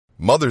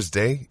Mother's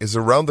Day is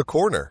around the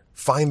corner.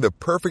 Find the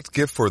perfect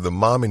gift for the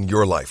mom in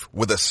your life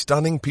with a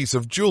stunning piece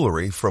of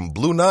jewelry from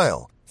Blue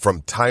Nile.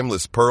 From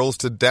timeless pearls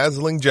to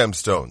dazzling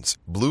gemstones,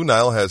 Blue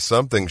Nile has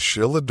something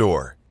she'll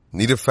adore.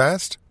 Need it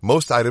fast?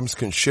 Most items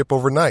can ship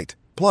overnight.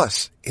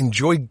 Plus,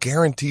 enjoy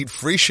guaranteed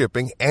free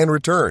shipping and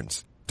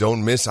returns.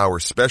 Don't miss our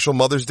special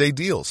Mother's Day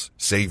deals.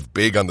 Save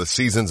big on the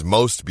season's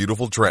most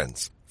beautiful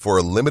trends. For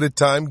a limited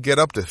time, get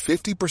up to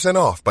 50%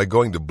 off by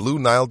going to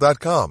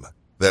BlueNile.com.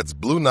 That's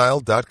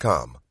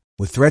BlueNile.com.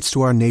 With threats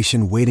to our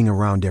nation waiting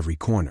around every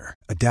corner,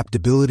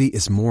 adaptability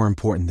is more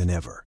important than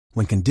ever.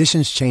 When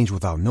conditions change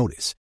without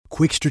notice,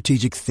 quick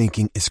strategic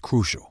thinking is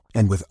crucial.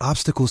 And with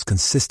obstacles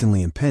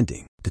consistently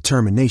impending,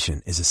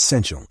 determination is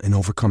essential in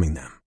overcoming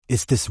them.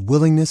 It's this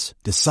willingness,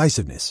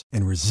 decisiveness,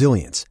 and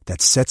resilience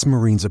that sets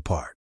Marines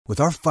apart. With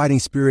our fighting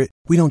spirit,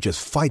 we don't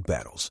just fight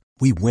battles,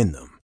 we win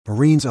them.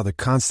 Marines are the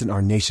constant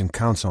our nation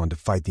counts on to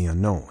fight the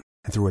unknown.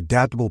 And through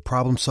adaptable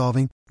problem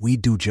solving, we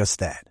do just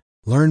that.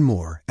 Learn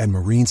more at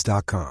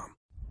Marines.com.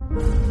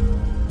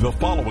 The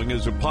following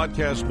is a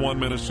Podcast One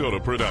Minnesota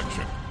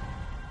production.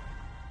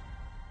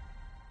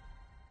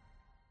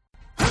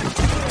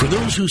 For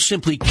those who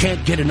simply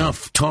can't get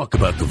enough talk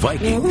about the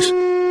Vikings,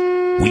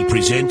 we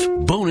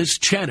present Bonus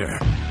Chatter.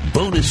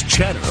 Bonus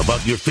chatter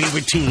about your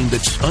favorite team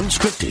that's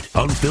unscripted,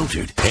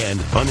 unfiltered, and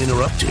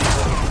uninterrupted.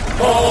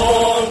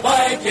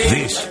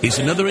 This is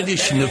another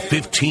edition of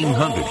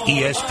 1500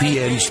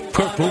 ESPN's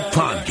Purple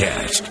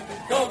Podcast.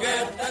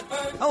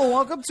 Hello,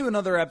 welcome to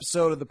another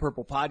episode of the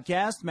Purple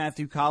Podcast.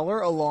 Matthew Collar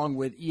along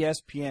with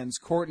ESPN's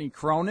Courtney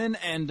Cronin.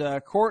 And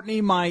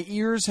Courtney, my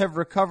ears have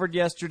recovered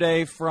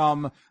yesterday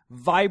from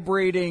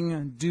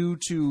vibrating due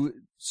to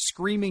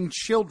screaming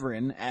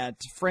children at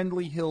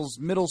Friendly Hills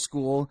Middle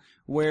School,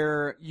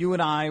 where you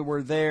and I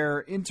were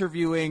there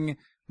interviewing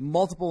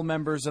multiple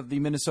members of the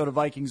Minnesota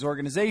Vikings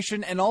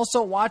organization and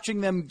also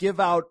watching them give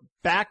out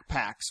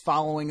backpacks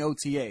following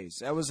OTAs.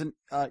 That was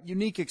a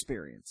unique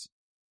experience.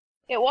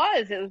 It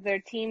was their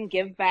team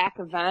give back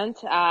event.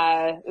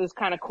 It was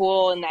kind of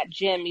cool in that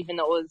gym, even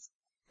though it was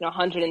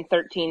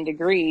 113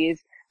 degrees.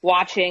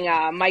 Watching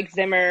Mike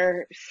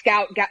Zimmer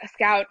scout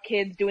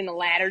kids doing the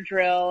ladder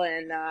drill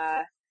and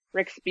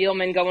Rick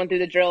Spielman going through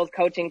the drills,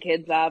 coaching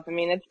kids up. I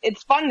mean,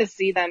 it's fun to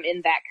see them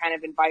in that kind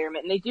of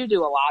environment, and they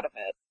do a lot of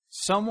it.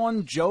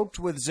 Someone joked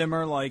with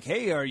Zimmer like,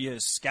 "Hey, are you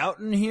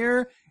scouting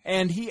here?"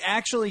 And he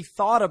actually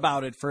thought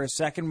about it for a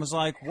second, was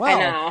like,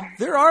 well,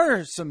 there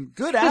are some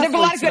good athletes. There's a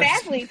lot of good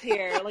athletes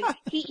here. Like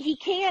he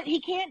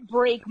can't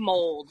break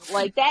mold.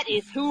 Like that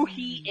is who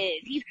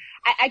he is.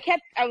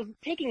 I was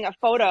taking a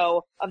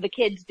photo of the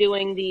kids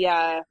doing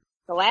the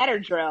ladder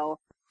drill.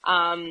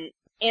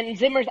 And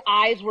Zimmer's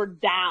eyes were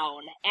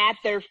down at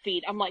their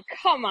feet. I'm like,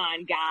 come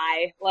on,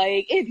 guy.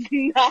 Like, it's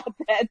not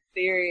that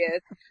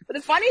serious. But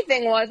the funny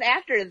thing was,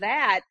 after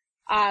that,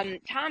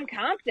 Tom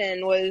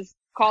Compton was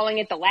calling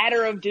it the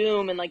ladder of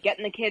doom and, like,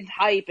 getting the kids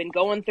hype and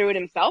going through it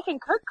himself. And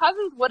Kirk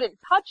Cousins wouldn't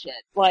touch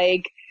it.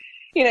 Like,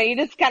 you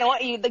just kind of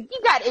want you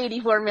got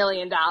 $84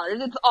 million.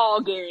 It's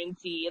all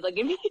guaranteed. Like,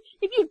 if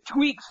you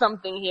tweak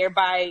something here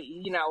by,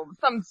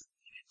 some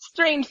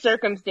strange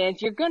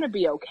circumstance, you're gonna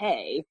be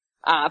okay.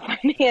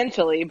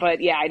 Financially,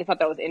 but yeah, I just thought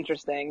that was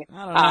interesting.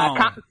 I don't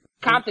know.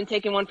 Compton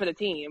taking one for the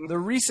team. The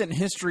recent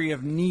history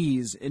of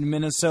knees in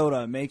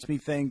Minnesota makes me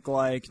think,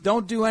 like,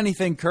 don't do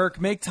anything, Kirk.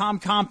 Make Tom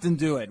Compton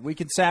do it. We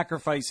could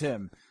sacrifice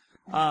him.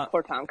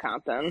 Poor Tom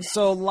Compton.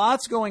 So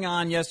lots going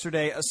on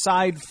yesterday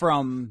aside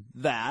from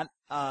that.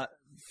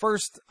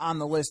 First on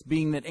the list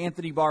being that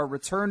Anthony Barr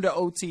returned to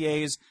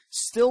OTAs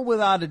still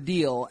without a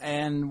deal,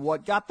 and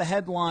what got the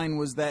headline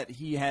was that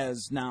he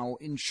has now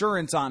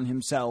insurance on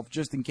himself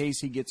just in case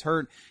he gets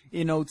hurt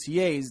in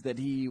OTAs, that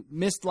he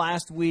missed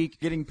last week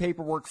getting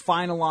paperwork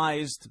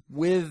finalized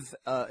with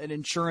an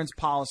insurance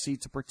policy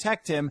to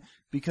protect him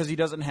because he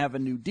doesn't have a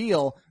new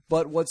deal.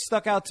 But what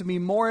stuck out to me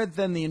more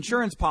than the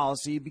insurance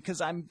policy, because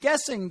I'm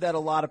guessing that a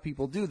lot of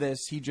people do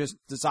this, he just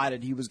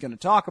decided he was going to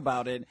talk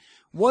about it,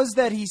 was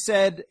that he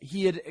said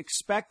he had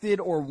expected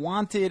or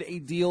wanted a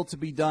deal to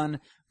be done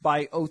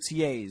by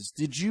OTAs.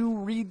 Did you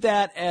read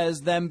that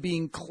as them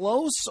being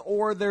close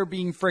or there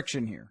being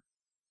friction here?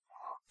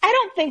 I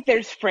don't think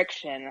there's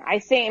friction.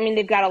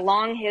 They've got a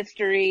long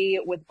history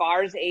with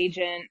Barr's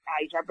agent.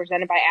 He's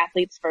represented by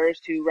Athletes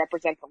First, who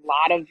represents a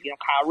lot of,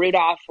 Kyle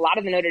Rudolph. A lot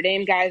of the Notre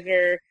Dame guys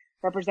are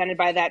represented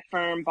by that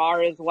firm,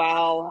 Barr as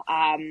well.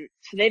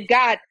 So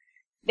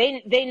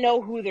they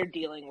know who they're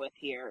dealing with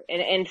here.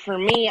 And for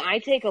me, I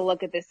take a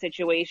look at this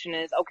situation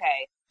as,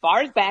 okay,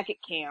 Barr's back at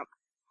camp,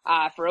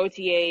 for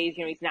OTAs.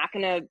 He's not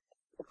gonna,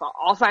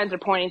 all signs are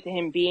pointing to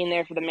him being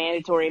there for the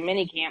mandatory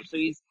mini camp. So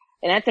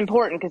and that's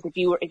important because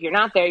if you're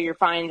not there, you're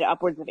fined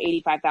upwards of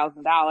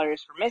 $85,000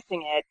 for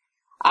missing it.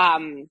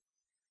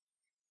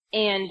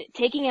 And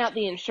taking out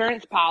the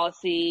insurance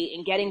policy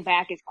and getting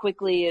back as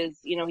quickly as,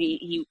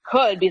 he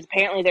could, because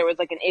apparently there was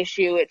like an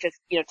issue. It just,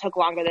 took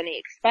longer than he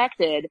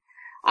expected.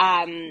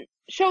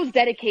 Shows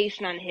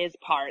dedication on his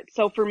part.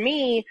 So for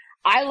me,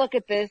 I look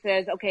at this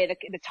as, okay,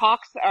 the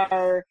talks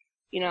are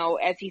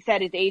as he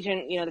said, his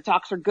agent, the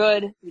talks are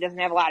good. He doesn't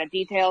have a lot of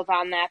details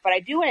on that, but I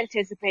do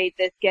anticipate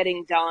this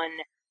getting done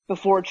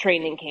before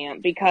training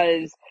camp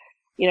because,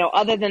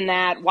 other than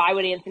that, why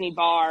would Anthony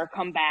Barr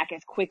come back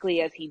as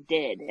quickly as he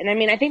did? And I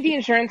mean, I think the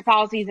insurance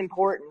policy is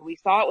important. We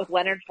saw it with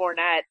Leonard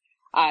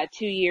Fournette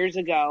 2 years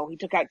ago. He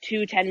took out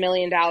two $10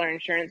 million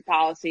insurance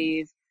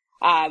policies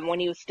when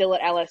he was still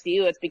at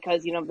LSU. It's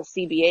because, the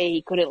CBA,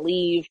 he couldn't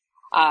leave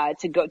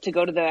to go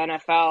to the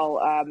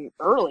NFL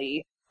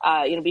early,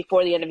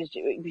 before the end of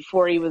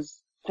before he was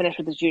finished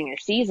with his junior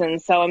season.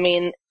 So, I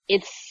mean,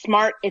 it's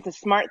smart. It's a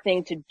smart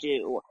thing to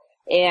do.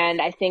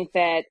 And I think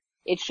that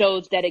it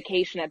shows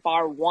dedication that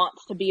Barr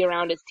wants to be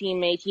around his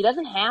teammates. He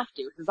doesn't have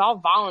to. It's all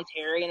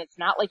voluntary, and it's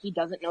not like he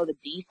doesn't know the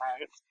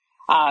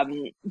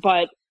defense.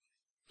 But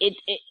it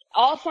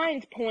all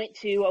signs point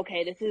to,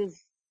 okay,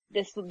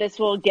 this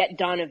will get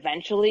done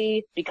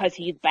eventually because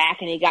he's back,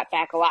 and he got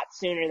back a lot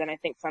sooner than I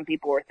think some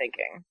people were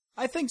thinking.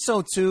 I think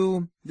so,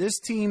 too. This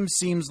team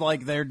seems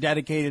like they're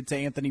dedicated to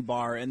Anthony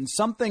Barr, and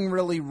something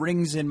really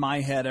rings in my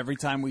head every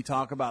time we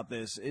talk about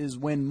this is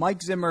when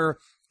Mike Zimmer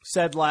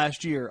said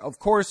last year, of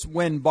course,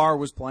 when Barr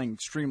was playing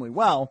extremely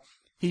well,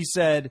 he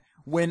said,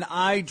 when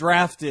I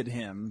drafted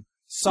him,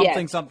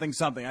 something.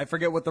 I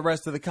forget what the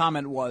rest of the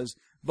comment was,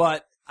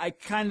 but I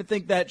kind of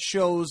think that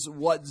shows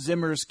what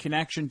Zimmer's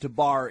connection to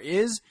Barr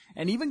is.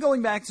 And even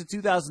going back to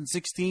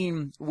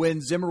 2016,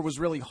 when Zimmer was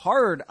really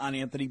hard on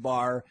Anthony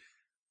Barr,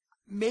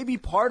 maybe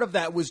part of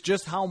that was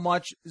just how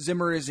much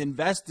Zimmer is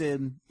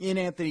invested in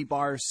Anthony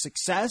Barr's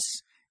success.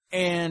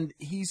 And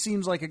he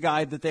seems like a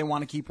guy that they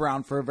want to keep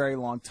around for a very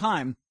long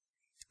time.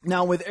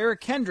 Now, with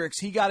Eric Kendricks,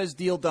 he got his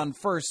deal done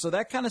first, so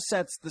that kind of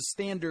sets the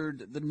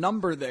standard, the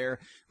number there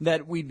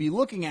that we'd be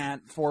looking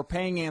at for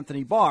paying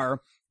Anthony Barr.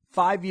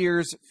 5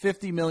 years,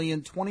 $50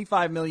 million,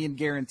 $25 million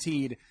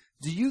guaranteed.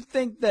 Do you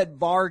think that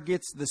Barr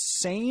gets the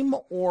same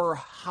or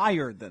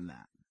higher than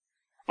that?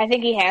 I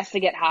think he has to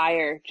get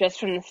higher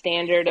just from the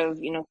standard of,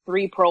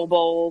 3 Pro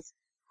Bowls.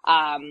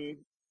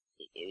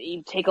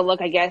 You take a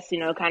look, I guess,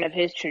 kind of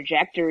his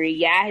trajectory.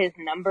 Yeah, his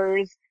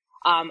numbers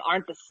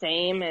aren't the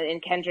same,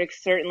 and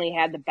Kendricks certainly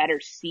had the better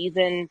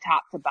season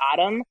top to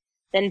bottom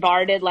than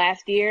Barr did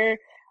last year.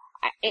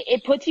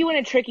 It puts you in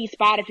a tricky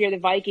spot if you're the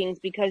Vikings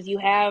because you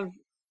have,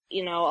 a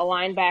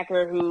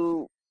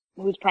linebacker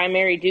whose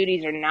primary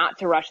duties are not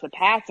to rush the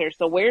passer.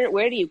 So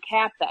where do you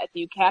cap that? Do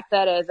you cap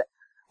that as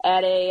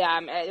at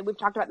a we've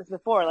talked about this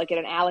before, like at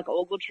an Alec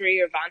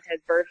Ogletree or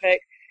Vontaze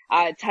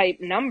Burfict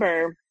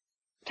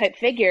type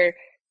figure?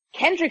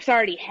 Kendricks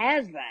already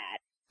has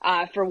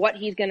that. For what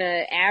he's going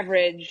to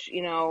average,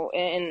 in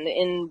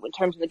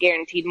terms of the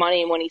guaranteed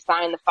money when he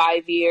signed the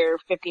 5-year,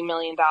 $50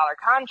 million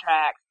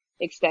contract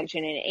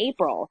extension in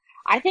April.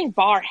 I think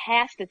Barr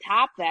has to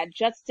top that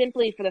just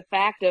simply for the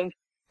fact of,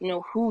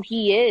 who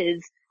he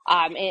is,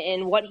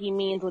 and what he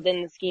means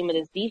within the scheme of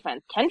this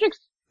defense. Kendricks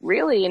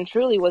really and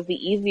truly was the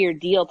easier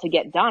deal to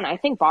get done. I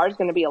think Barr's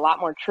going to be a lot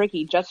more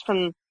tricky just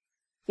from,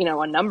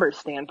 a numbers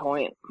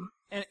standpoint.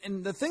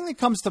 And the thing that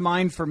comes to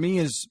mind for me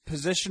is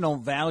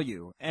positional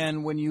value.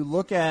 And when you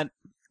look at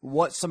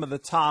what some of the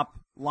top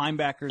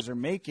linebackers are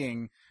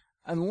making,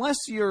 unless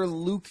you're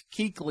Luke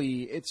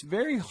Kuechly, it's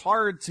very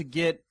hard to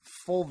get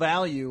full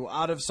value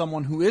out of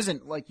someone who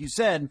isn't, like you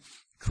said,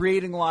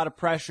 creating a lot of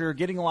pressure,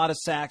 getting a lot of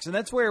sacks. And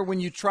that's where when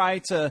you try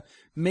to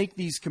make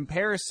these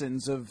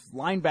comparisons of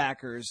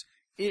linebackers,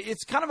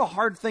 it's kind of a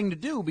hard thing to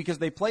do because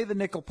they play the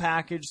nickel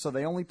package, so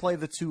they only play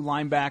the 2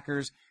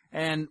 linebackers.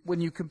 And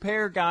when you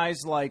compare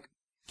guys like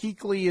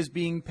Kuechly is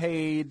being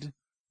paid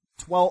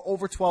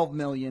over $12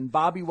 million.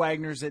 Bobby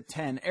Wagner's at $10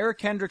 million. Eric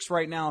Kendricks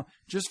right now,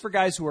 just for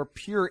guys who are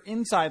pure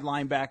inside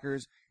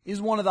linebackers,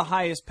 is one of the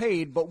highest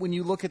paid. But when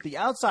you look at the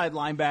outside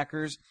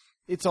linebackers,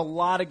 it's a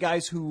lot of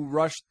guys who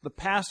rush the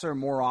passer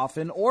more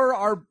often or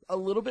are a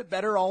little bit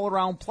better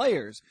all-around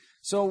players.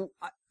 So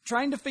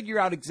trying to figure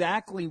out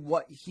exactly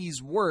what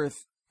he's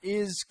worth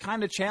is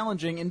kind of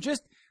challenging. And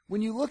just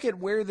when you look at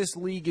where this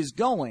league is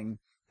going,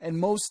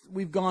 and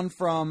we've gone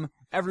from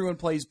everyone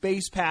plays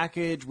base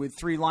package with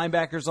 3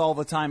 linebackers all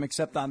the time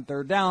except on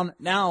third down.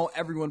 Now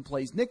everyone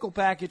plays nickel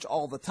package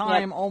all the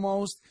time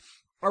almost.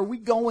 Are we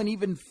going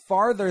even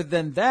farther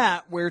than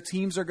that where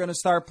teams are going to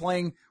start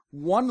playing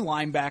 1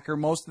 linebacker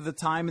most of the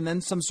time and then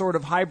some sort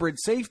of hybrid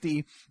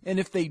safety? And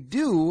if they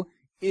do,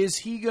 is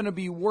he going to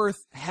be worth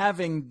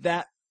having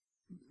that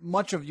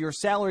much of your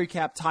salary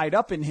cap tied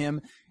up in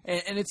him?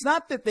 And it's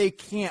not that they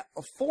can't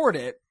afford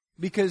it,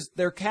 because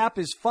their cap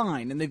is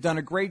fine, and they've done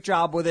a great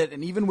job with it,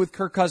 and even with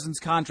Kirk Cousins'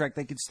 contract,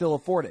 they could still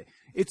afford it.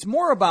 It's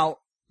more about,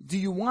 do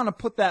you want to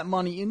put that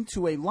money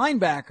into a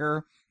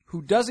linebacker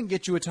who doesn't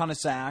get you a ton of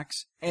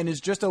sacks and is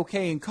just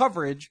okay in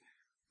coverage,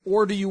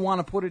 or do you want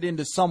to put it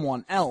into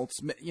someone else,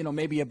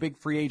 maybe a big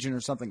free agent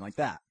or something like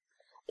that?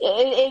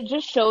 It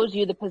just shows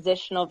you the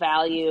positional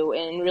value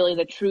and really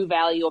the true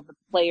value of the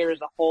player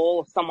as a whole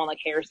of someone like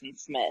Harrison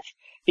Smith,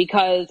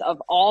 because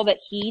of all that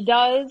he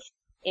does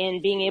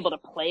in being able to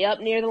play up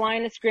near the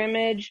line of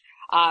scrimmage,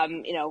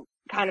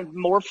 kind of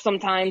morph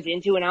sometimes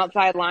into an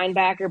outside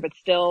linebacker, but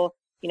still,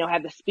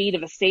 have the speed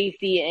of a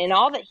safety and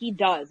all that he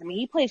does. I mean,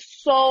 he plays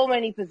so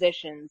many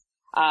positions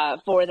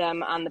for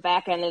them on the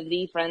back end of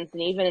the defense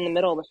and even in the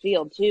middle of the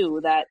field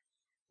too, that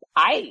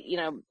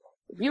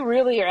if you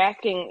really are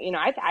asking,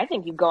 I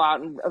think you go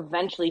out and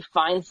eventually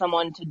find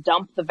someone to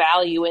dump the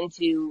value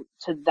into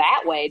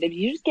that way. That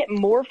you just get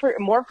more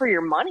for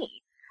your money.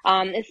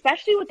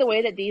 Especially with the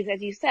way that these,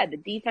 as you said, the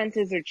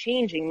defenses are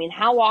changing. I mean,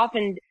 how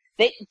often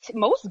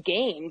most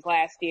games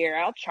last year,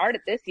 I'll chart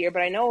it this year,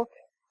 but I know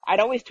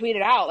I'd always tweet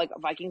it out, like,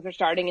 Vikings are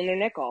starting in their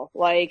nickel.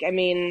 Like, I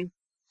mean,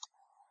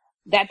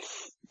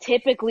 that's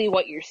typically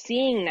what you're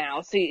seeing now.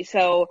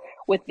 So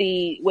with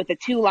the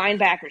two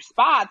linebacker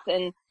spots,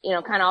 and,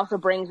 kind of also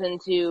brings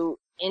into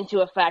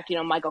effect,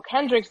 Michael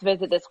Kendrick's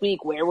visit this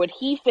week, where would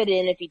he fit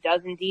in if he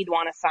does indeed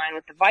want to sign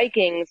with the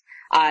Vikings,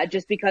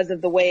 just because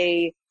of the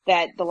way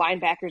that the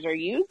linebackers are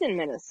used in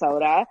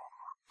Minnesota.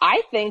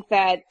 I think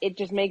that it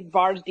just makes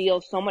Barr's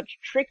deal so much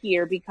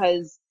trickier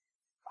because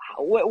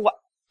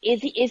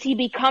is he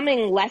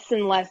becoming less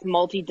and less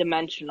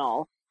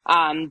multidimensional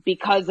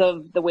because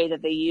of the way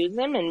that they use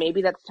him? And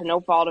maybe that's to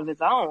no fault of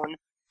his own,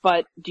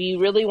 but do you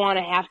really want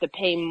to have to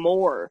pay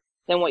more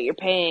than what you're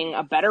paying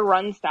a better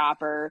run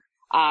stopper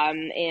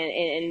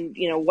and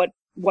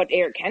what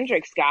Eric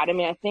Kendricks got? I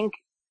mean, I think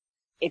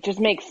it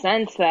just makes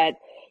sense that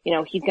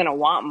he's going to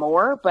want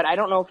more, but I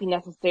don't know if he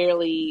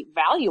necessarily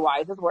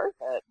value-wise is worth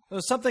it. So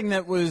something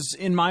that was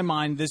in my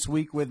mind this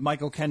week with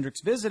Michael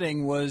Kendricks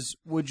visiting was,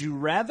 would you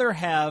rather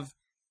have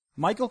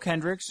Michael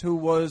Kendricks, who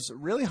was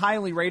really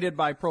highly rated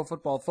by Pro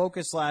Football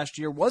Focus last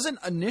year, wasn't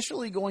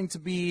initially going to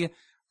be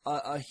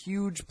a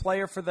huge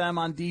player for them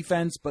on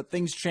defense, but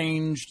things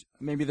changed.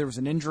 Maybe there was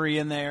an injury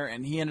in there,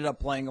 and he ended up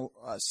playing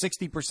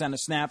 60% of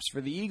snaps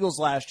for the Eagles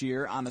last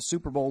year on a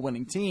Super Bowl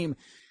winning team.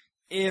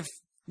 If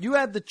you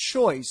had the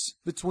choice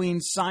between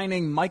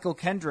signing Michael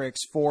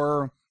Kendricks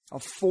for a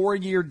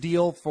 4-year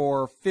deal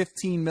for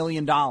 $15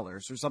 million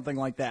or something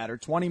like that, or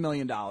 $20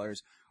 million,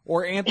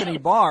 or Anthony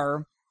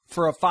Barr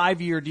for a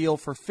 5-year deal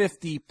for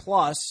 50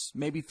 plus,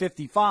 maybe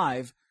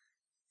 55,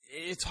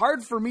 it's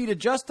hard for me to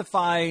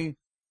justify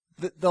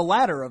the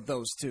latter of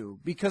those two,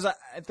 because I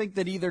think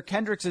that either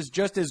Kendricks is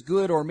just as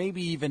good or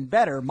maybe even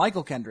better,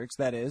 Michael Kendricks,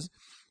 that is,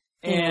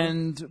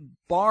 and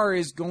Barr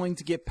is going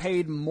to get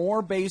paid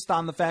more based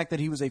on the fact that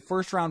he was a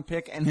first-round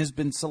pick and has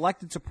been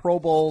selected to Pro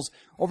Bowls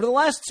over the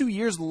last 2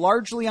 years,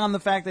 largely on the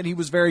fact that he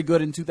was very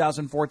good in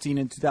 2014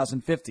 and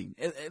 2015.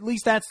 At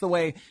least that's the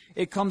way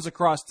it comes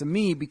across to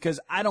me, because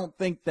I don't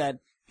think that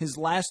his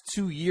last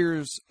 2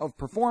 years of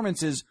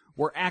performances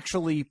were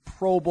actually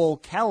Pro Bowl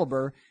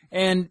caliber.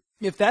 And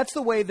if that's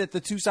the way that the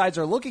two sides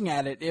are looking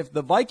at it, if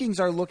the Vikings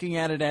are looking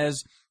at it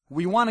as,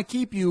 we want to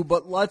keep you,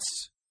 but let's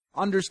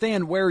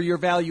understand where your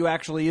value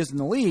actually is in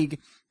the league,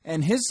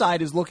 and his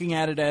side is looking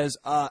at it as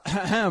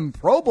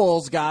Pro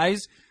Bowls,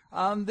 guys,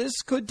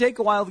 this could take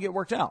a while to get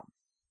worked out.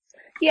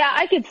 Yeah,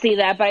 I could see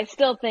that, but I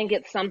still think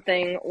it's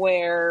something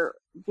where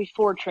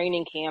before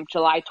training camp,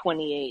 July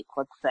 28th,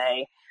 let's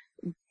say,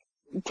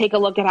 take a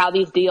look at how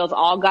these deals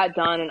all got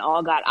done and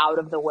all got out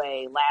of the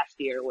way last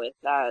year with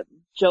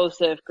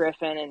Joseph,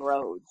 Griffin, and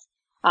Rhodes.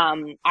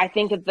 I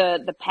think that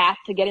the path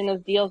to getting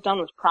those deals done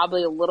was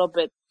probably a little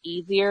bit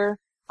easier.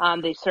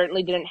 They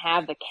certainly didn't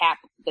have the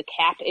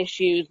cap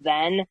issues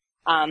then,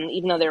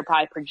 even though they were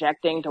probably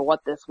projecting to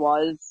what this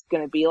was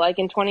going to be like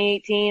in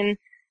 2018.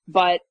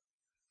 But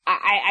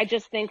I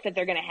just think that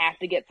they're going to have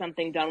to get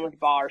something done with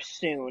Barr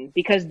soon,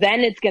 because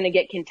then it's going to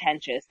get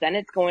contentious. Then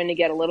it's going to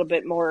get a little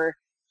bit more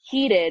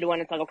heated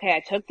when it's like, okay,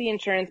 I took the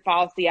insurance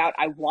policy out.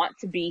 I want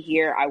to be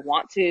here. I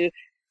want to,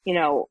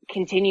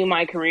 continue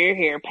my career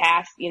here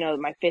past,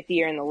 my 5th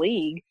year in the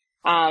league.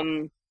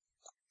 And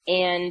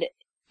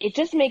it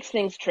just makes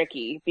things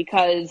tricky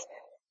because,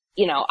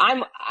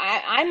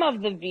 I'm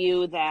of the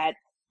view that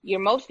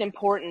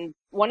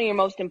one of your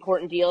most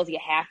important deals you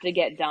have to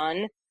get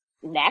done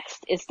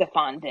next is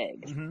Stephon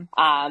Diggs.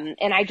 Mm-hmm.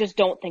 And I just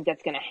don't think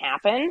that's going to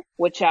happen,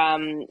 which,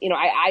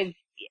 I've,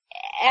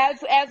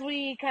 as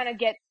we kind of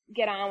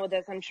get on with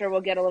this, I'm sure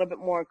we'll get a little bit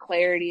more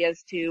clarity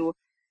as to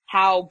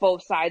how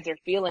both sides are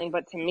feeling.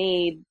 But to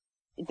me,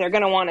 the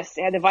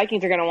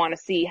Vikings are going to want to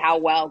see how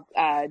well,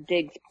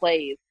 Diggs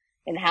plays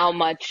and how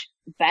much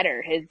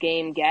better his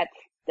game gets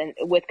than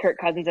with Kirk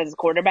Cousins as his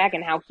quarterback,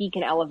 and how he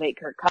can elevate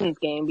Kirk Cousins'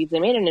 game, because they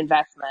made an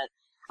investment.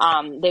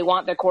 They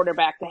want their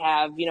quarterback to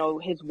have,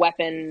 his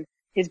weapon,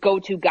 his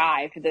go-to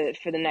guy for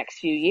the next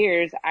few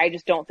years. I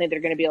just don't think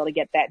they're going to be able to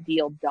get that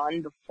deal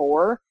done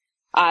before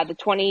the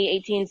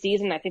 2018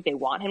 season. I think they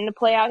want him to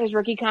play out his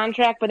rookie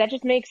contract, but that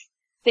just makes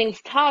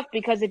things tough,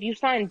 because if you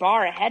sign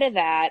Barr ahead of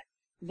that,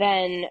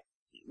 then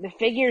the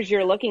figures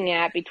you're looking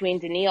at between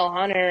Danielle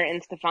Hunter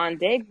and Stephon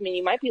Diggs, I mean,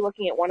 you might be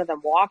looking at one of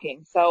them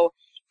walking. So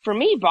for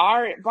me,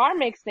 Barr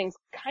makes things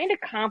kind of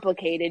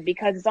complicated,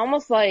 because it's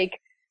almost like,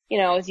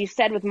 as you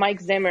said with Mike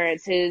Zimmer,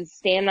 it's his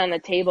stand on the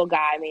table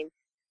guy. I mean,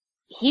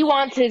 he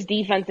wants his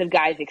defensive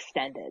guys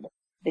extended.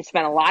 They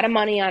spent a lot of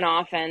money on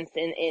offense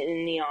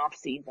in the off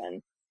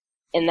season,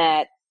 and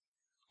that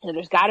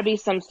there's got to be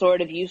some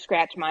sort of you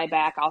scratch my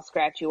back, I'll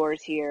scratch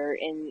yours here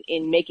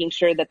in making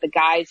sure that the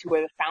guys who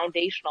are the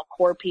foundational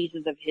core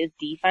pieces of his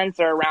defense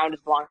are around as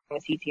long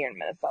as he's here in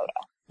Minnesota.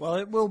 Well,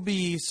 it will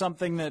be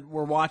something that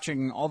we're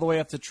watching all the way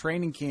up to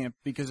training camp,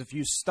 because if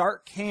you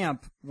start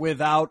camp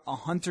without a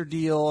Hunter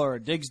deal or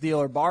a Diggs deal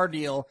or Barr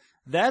deal,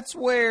 that's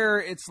where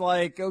it's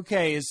like,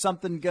 okay, is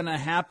something going to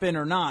happen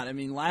or not? I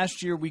mean,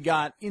 last year we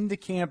got into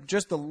camp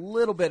just a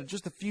little bit,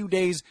 just a few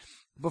days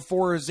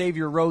before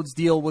Xavier Rhodes'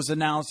 deal was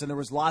announced, and there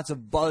was lots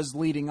of buzz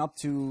leading up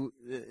to,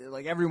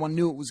 like, everyone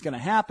knew it was going to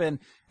happen.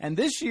 And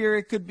this year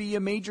it could be a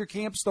major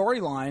camp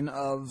storyline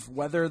of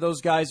whether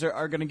those guys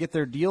are going to get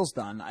their deals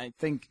done. I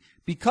think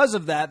because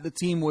of that, the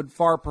team would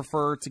far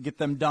prefer to get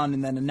them done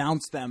and then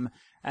announce them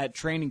at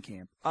training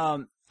camp.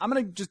 I'm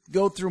going to just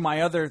go through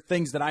my other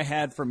things that I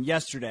had from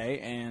yesterday,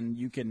 and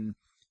you can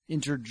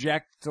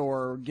interject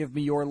or give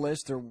me your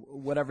list or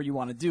whatever you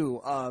want to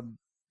do.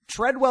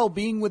 Treadwell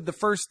being with the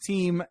first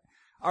team,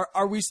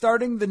 are we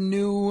starting the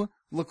new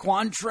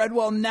Laquan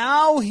Treadwell?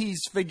 Now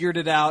he's figured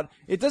it out.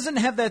 It doesn't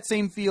have that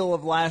same feel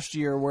of last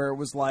year where it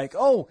was like,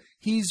 oh,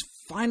 he's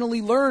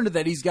finally learned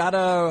that he's got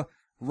to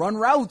run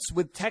routes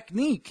with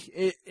technique.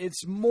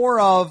 It's more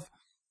of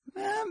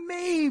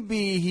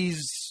maybe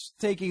he's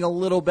taking a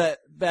little bit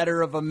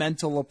better of a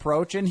mental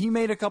approach, and he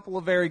made a couple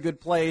of very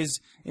good plays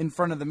in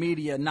front of the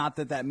media. Not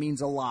that that means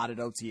a lot at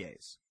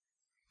OTAs.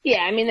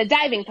 Yeah, I mean, the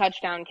diving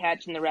touchdown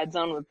catch in the red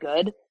zone was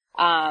good.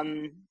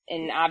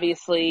 And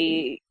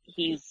obviously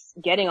he's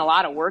getting a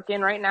lot of work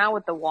in right now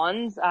with the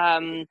ones,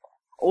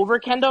 over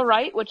Kendall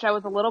Wright, which I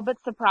was a little bit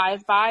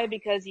surprised by,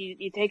 because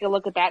you take a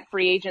look at that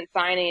free agent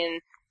signing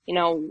and, you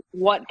know,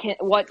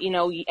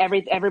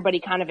 everybody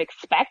kind of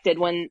expected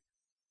when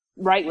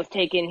Wright was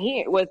taken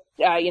here,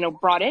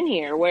 brought in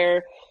here,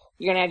 where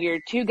you're going to have your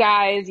two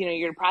guys, you know,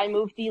 you're going to probably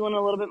move Thielen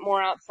a little bit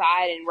more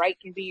outside, and Wright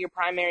can be your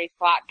primary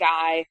slot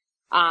guy.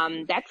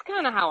 That's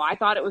kind of how I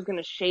thought it was going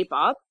to shape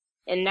up.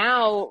 And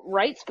now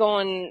Wright's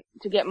going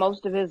to get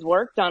most of his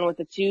work done with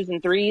the 2s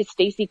and 3s.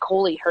 Stacy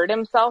Coley hurt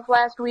himself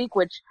last week,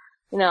 which,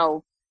 you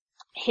know,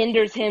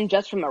 hinders him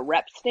just from a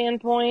rep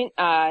standpoint,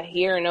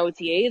 here in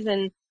OTAs.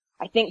 And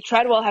I think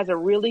Treadwell has a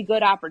really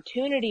good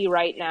opportunity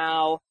right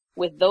now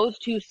with those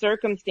two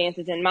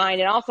circumstances in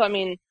mind. And also, I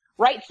mean,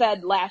 Wright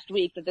said last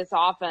week that this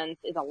offense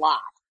is a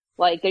lot.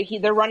 Like,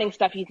 they're running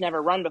stuff he's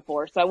never run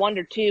before. So I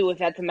wonder, too, if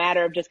that's a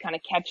matter of just kind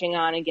of catching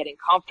on and getting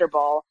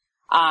comfortable,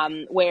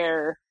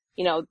 where,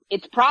 you know,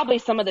 it's probably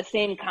some of the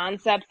same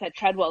concepts that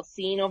Treadwell's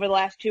seen over the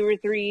last 2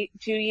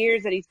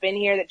 years that he's been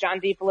here, that John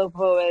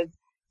DeFilippo has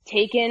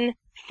taken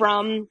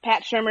from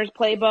Pat Shurmur's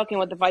playbook and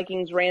what the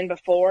Vikings ran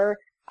before,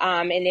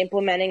 and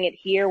implementing it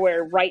here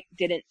where Wright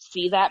didn't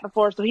see that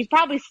before. So he's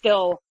probably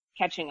still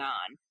catching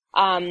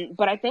on.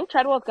 But I think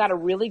Treadwell's got a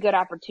really good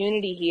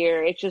opportunity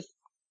here. It's just,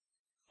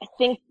 I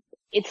think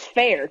it's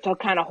fair to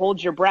kind of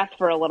hold your breath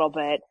for a little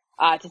bit,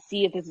 to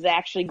see if this is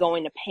actually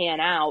going to pan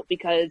out,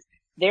 because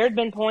there had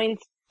been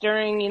points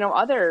during, you know,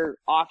 other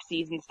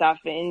off-season stuff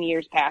in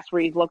years past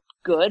where he's looked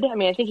good. I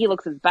mean, I think he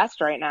looks his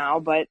best right now,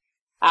 but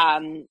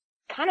kind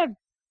of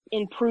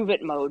in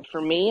prove-it mode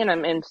for me,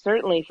 and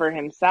certainly for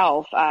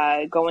himself,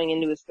 going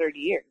into his third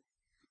year.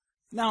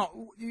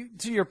 Now,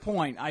 to your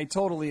point, I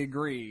totally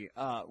agree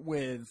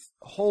with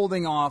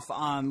holding off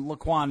on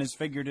Laquan has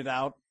figured it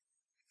out.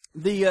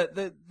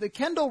 The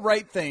Kendall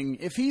Wright thing,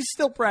 if he's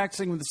still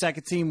practicing with the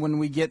second team when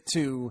we get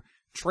to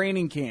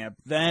training camp,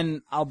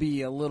 then I'll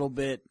be a little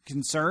bit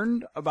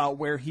concerned about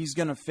where he's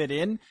going to fit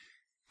in.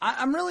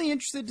 I'm really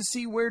interested to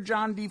see where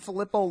John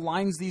DeFilippo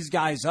lines these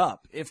guys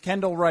up. If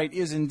Kendall Wright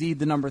is indeed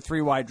the number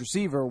 3 wide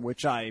receiver,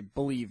 which I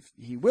believe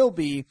he will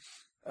be,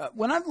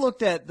 when I've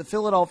looked at the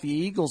Philadelphia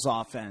Eagles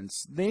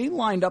offense, they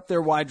lined up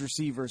their wide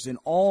receivers in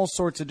all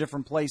sorts of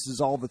different places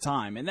all the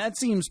time. And that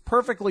seems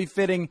perfectly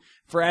fitting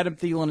for Adam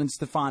Thielen and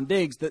Stephon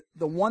Diggs.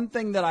 The one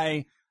thing that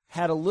I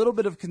had a little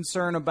bit of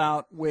concern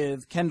about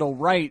with Kendall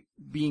Wright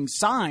being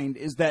signed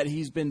is that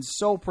he's been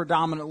so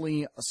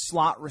predominantly a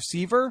slot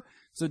receiver.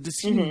 So does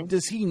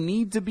he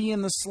need to be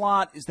in the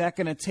slot? Is that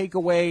going to take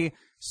away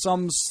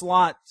some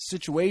slot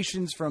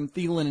situations from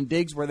Thielen and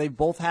Diggs where they've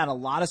both had a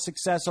lot of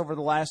success over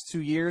the last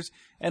 2 years?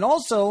 And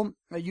also,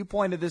 you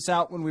pointed this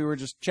out when we were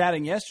just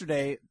chatting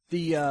yesterday,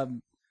 the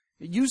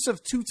use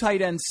of 2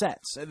 tight end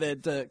sets.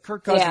 That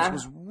Kirk Cousins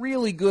was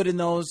really good in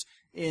those.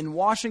 In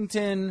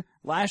Washington,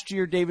 last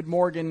year, David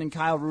Morgan and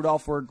Kyle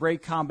Rudolph were a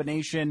great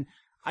combination.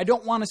 I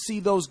don't want to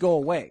see those go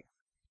away.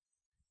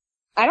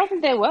 I don't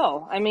think they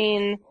will. I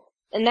mean,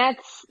 and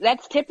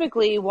that's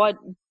typically what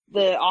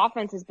the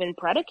offense has been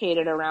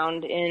predicated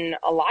around in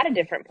a lot of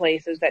different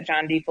places that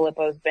John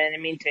DeFilippo's been. I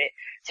mean,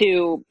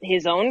 to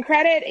his own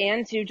credit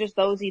and to just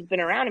those he's been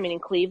around. I mean, in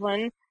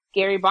Cleveland,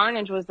 Gary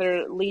Barnidge was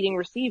their leading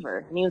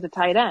receiver, and he was a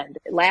tight end.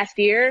 Last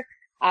year,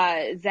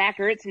 Zach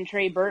Ertz and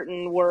Trey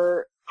Burton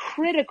were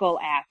critical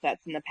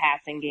assets in the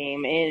passing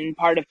game in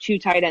part of 2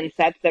 tight end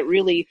sets that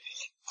really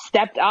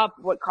stepped up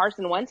what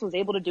Carson Wentz was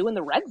able to do in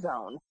the red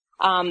zone.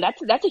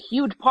 That's a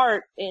huge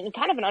part and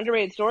kind of an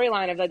underrated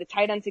storyline of like the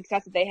tight end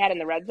success that they had in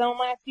the red zone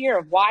last year,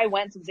 of why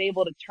Wentz was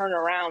able to turn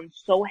around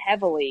so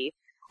heavily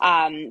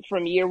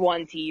from year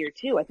 1 to year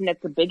 2. I think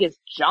that's the biggest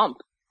jump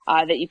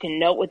that you can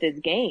note with his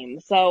game.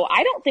 So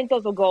I don't think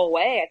those will go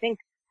away. I think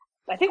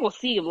we'll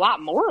see a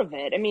lot more of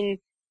it. I mean,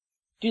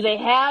 do they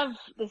have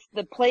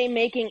the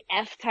playmaking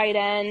F tight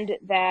end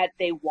that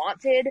they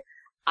wanted?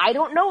 I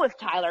don't know if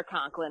Tyler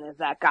Conklin is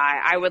that guy.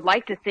 I would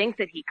like to think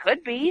that he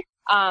could be.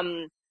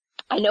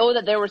 I know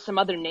that there were some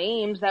other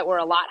names that were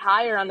a lot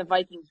higher on the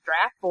Vikings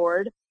draft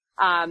board,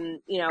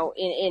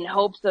 in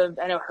hopes of,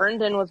 I know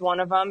Herndon was one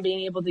of them,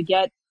 being able to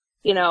get,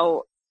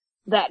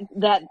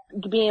 that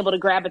being able to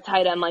grab a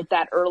tight end like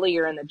that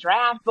earlier in the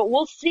draft, but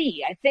we'll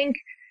see. I think,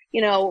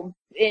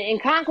 in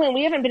Conklin,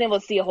 we haven't been able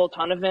to see a whole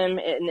ton of him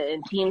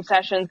in team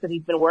sessions because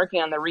he's been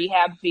working on the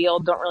rehab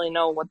field. Don't really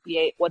know what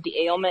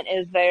the ailment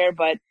is there,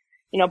 but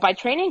by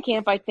training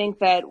camp, I think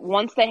that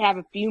once they have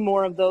a few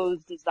more of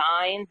those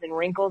designs and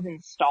wrinkles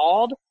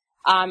installed,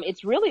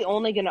 it's really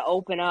only going to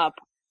open up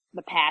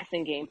the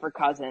passing game for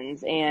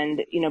Cousins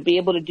and, be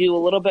able to do a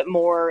little bit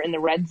more in the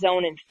red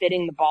zone and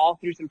fitting the ball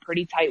through some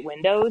pretty tight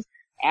windows,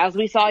 as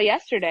we saw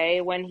yesterday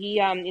when he,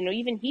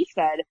 even he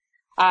said,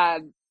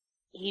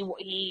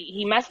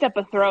 he messed up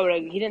a throw.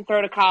 He didn't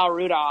throw to Kyle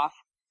Rudolph,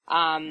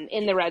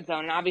 in the red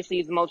zone. And obviously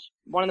he's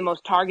one of the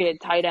most targeted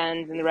tight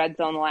ends in the red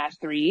zone the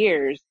last 3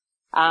 years.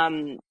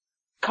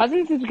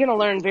 Cousins is going to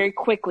learn very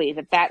quickly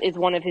that is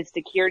one of his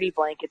security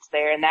blankets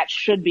there, and that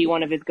should be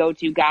one of his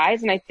go-to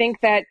guys. And I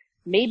think that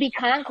maybe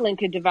Conklin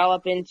could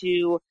develop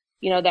into,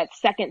 that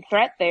second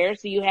threat there.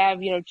 So you have,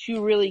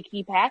 2 really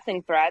key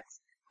passing threats,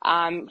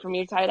 from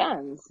your tight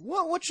ends.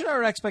 What should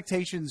our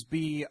expectations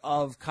be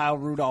of Kyle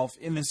Rudolph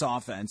in this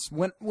offense?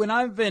 When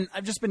I've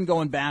just been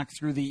going back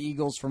through the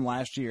Eagles from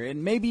last year,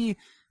 and maybe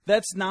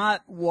that's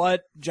not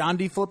what John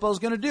DeFilippo is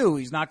going to do.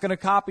 He's not going to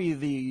copy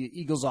the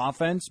Eagles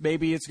offense.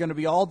 Maybe it's going to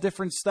be all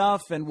different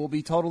stuff, and we'll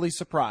be totally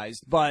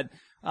surprised. But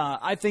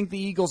I think the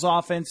Eagles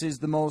offense is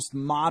the most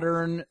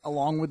modern,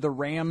 along with the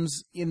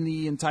Rams in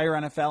the entire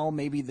NFL.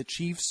 Maybe the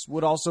Chiefs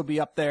would also be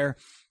up there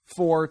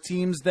for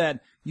teams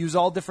that use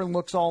all different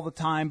looks all the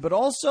time, but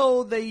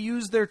also they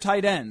use their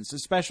tight ends,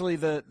 especially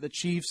the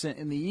Chiefs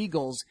and the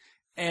Eagles.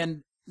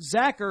 And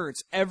Zach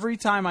Ertz, every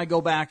time I go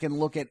back and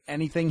look at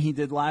anything he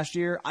did last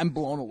year, I'm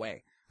blown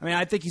away. I mean,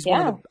 I think he's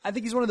one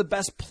of the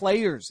best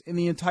players in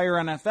the entire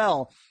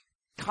NFL.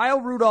 Kyle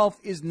Rudolph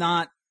is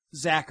not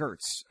Zach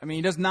Ertz. I mean,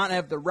 he does not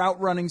have the route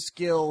running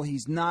skill.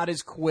 He's not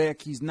as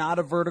quick. He's not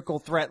a vertical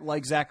threat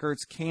like Zach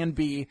Ertz can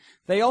be.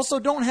 They also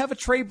don't have a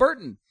Trey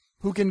Burton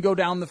who can go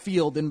down the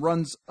field and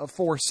runs a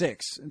 4.6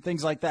 and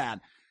things like that.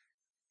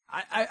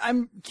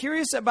 I'm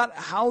curious about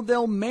how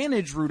they'll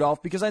manage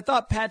Rudolph, because I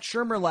thought Pat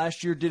Shurmur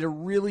last year did a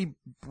really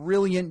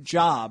brilliant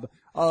job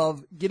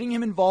of getting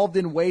him involved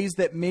in ways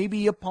that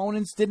maybe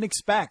opponents didn't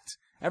expect.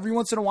 Every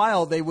once in a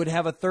while, they would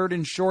have a 3rd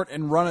and short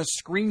and run a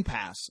screen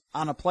pass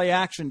on a play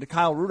action to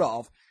Kyle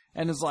Rudolph.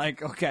 And it's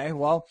like, okay,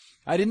 well,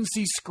 I didn't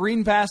see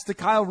screen pass to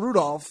Kyle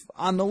Rudolph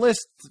on the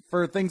list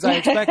for things I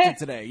expected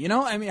today.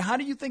 I mean, how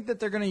do you think that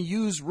they're going to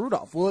use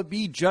Rudolph? Will it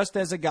be just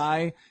as a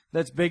guy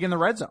that's big in the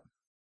red zone?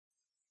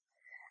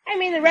 I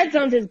mean, the red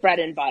zone's his bread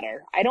and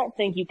butter. I don't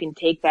think you can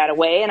take that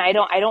away, and I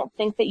don't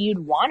think that you'd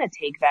want to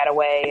take that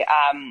away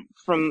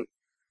from,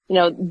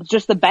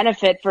 just the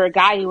benefit for a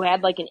guy who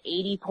had like an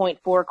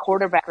 80.4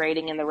 quarterback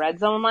rating in the red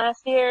zone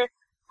last year.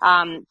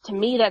 To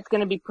me, that's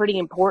going to be pretty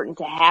important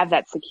to have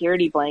that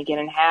security blanket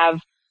and have,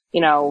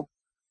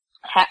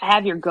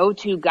 have your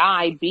go-to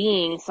guy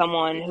being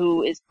someone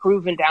who is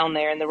proven down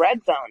there in the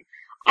red zone.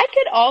 I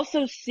could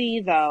also see,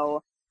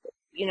 though,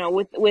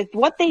 with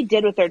what they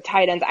did with their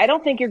tight ends, I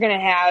don't think you're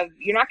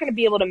not going to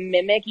be able to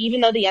mimic, even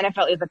though the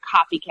NFL is a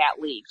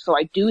copycat league. So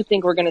I do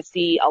think we're going to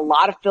see a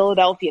lot of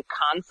Philadelphia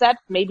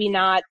concepts, maybe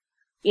not,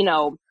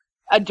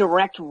 a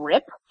direct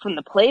rip from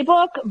the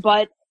playbook,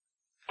 but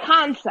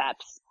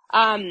concepts.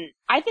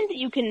 I think that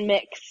you can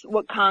mix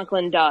what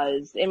Conklin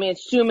does. I mean,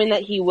 assuming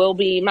that he will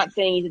be, I'm not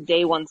saying he's a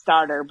day one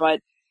starter, but,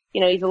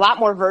 he's a lot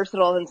more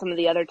versatile than some of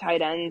the other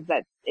tight ends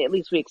that at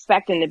least we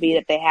expect him to be,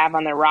 that they have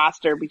on their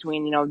roster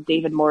between,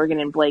 David Morgan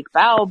and Blake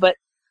Bell. But,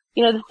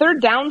 the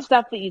third down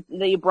stuff that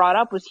you brought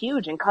up was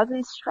huge, and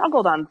Cousins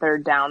struggled on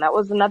third down. That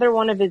was another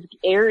one of his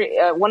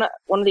one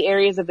of the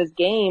areas of his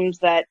games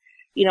that,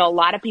 a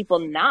lot of people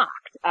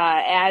knocked,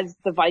 as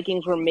the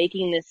Vikings were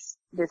making this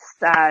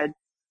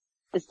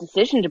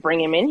decision to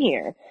bring him in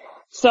here.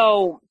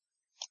 So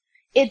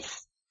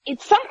it's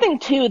something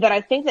too that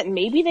I think that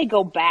maybe they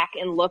go back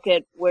and look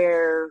at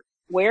where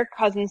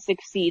Cousins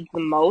succeeds the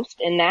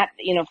most. And that,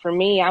 for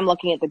me, I'm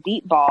looking at the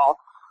deep ball.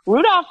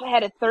 Rudolph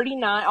had a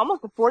 39,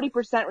 almost a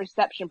 40%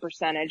 reception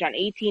percentage on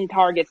 18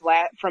 targets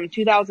from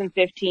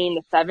 2015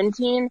 to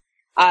 17,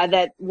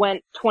 that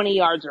went 20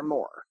 yards or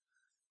more.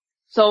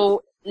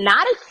 So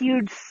not a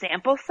huge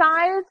sample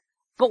size,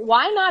 but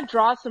why not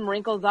draw some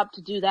wrinkles up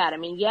to do that? I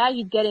mean, yeah,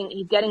 he's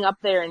getting up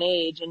there in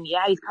age, and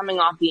yeah, he's coming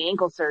off the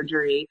ankle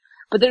surgery,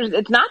 but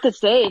it's not to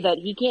say that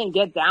he can't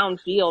get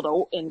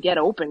downfield and get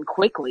open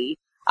quickly.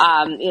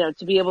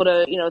 to be able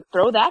to,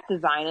 throw that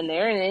design in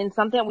there and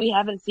something we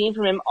haven't seen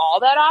from him all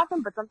that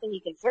often, but something he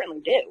can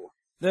certainly do.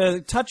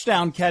 The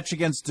touchdown catch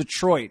against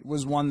Detroit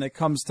was one that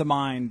comes to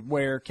mind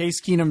where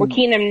Case Keenum... Where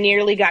Keenum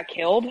nearly got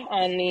killed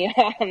on the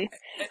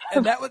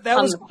and that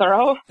was the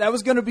throw. That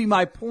was going to be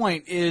my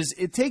point, is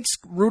it takes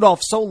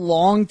Rudolph so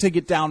long to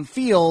get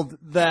downfield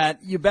that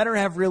you better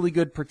have really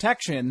good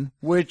protection,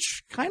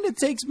 which kind of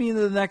takes me to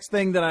the next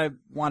thing that I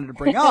wanted to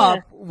bring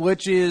up,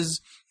 which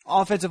is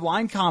offensive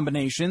line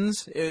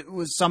combinations. It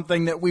was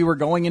something that we were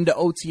going into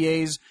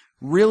OTAs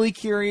really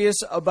curious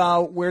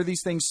about where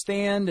these things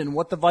stand and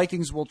what the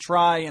Vikings will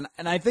try. And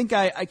I think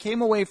I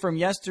came away from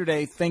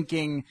yesterday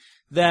thinking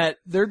that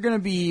they're going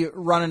to be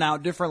running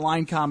out different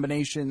line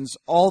combinations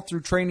all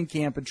through training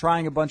camp and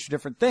trying a bunch of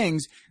different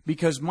things,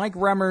 because Mike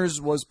Remmers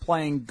was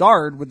playing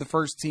guard with the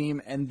first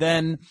team, and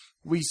then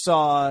we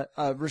saw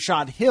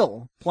Rashad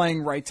Hill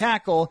playing right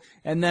tackle,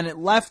 and then at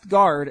left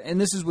guard, and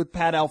this is with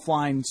Pat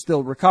Elflein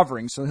still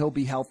recovering, so he'll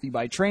be healthy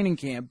by training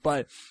camp,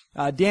 but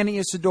Danny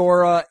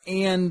Isidora,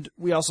 and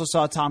we also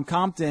saw Tom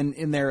Compton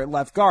in there at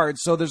left guard,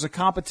 so there's a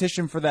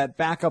competition for that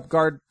backup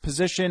guard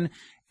position,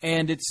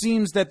 and it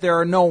seems that there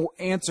are no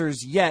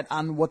answers yet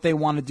on what they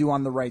want to do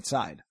on the right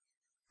side.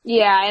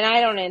 Yeah, and I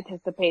don't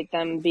anticipate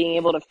them being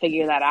able to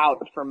figure that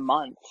out for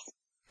months.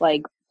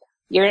 Like,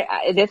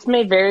 this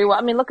may very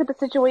well, look at the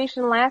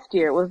situation last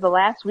year. It was the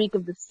last week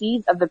of the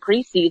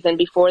preseason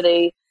before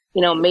they,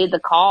 made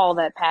the call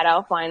that Pat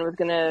Elflein was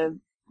going to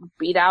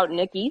beat out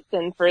Nick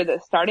Easton for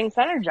the starting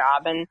center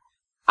job. And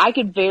I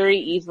could very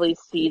easily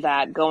see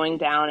that going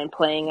down and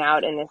playing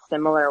out in a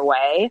similar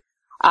way.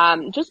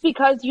 Just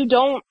because you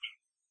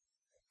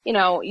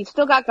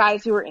still got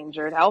guys who are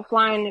injured.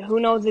 Elflein, who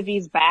knows if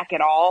he's back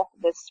at all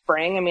this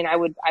spring? I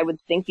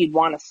would think you'd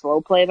want to slow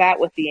play that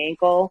with the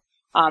ankle,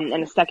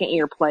 and a second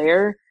year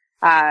player,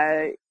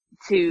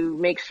 to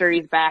make sure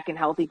he's back and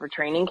healthy for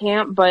training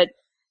camp. But,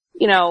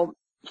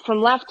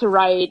 from left to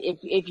right,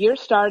 if you're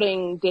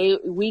starting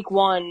week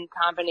one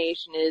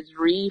combination is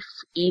Reif,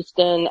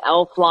 Easton,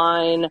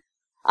 Elflein,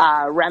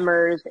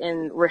 Remmers,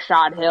 and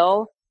Rashad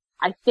Hill,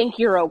 I think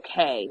you're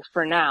okay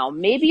for now.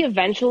 Maybe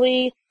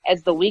eventually,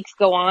 as the weeks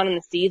go on in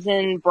the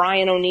season,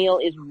 Brian O'Neill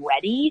is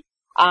ready.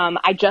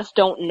 I just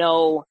don't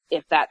know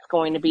if that's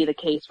going to be the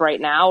case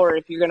right now, or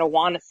if you're going to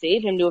want to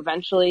save him to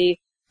eventually,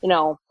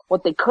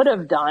 what they could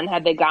have done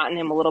had they gotten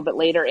him a little bit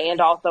later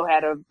and also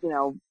had a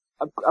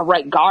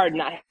right guard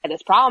not had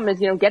this problem is,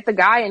 get the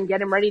guy and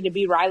get him ready to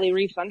be Riley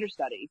Reif's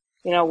understudy.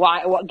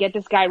 Get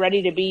this guy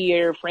ready to be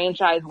your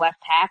franchise left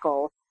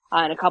tackle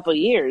in a couple of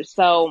years.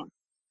 So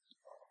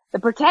the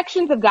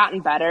protections have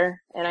gotten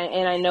better, and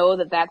I know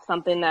that that's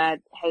something that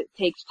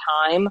takes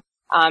time,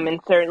 and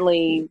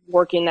certainly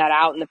working that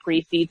out in the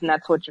preseason,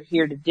 that's what you're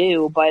here to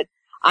do. But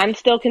I'm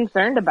still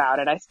concerned about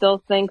it. I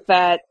still think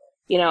that,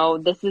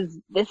 this is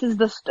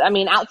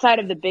outside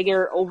of the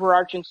bigger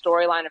overarching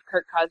storyline of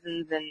Kirk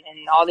Cousins and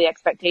all the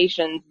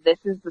expectations, this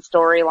is the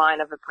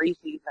storyline of the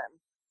preseason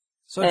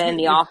and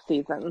the off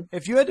season.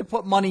 If you had to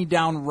put money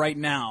down right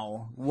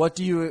now, what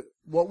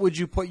would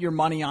you put your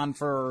money on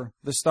for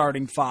the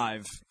starting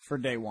five for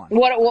day one?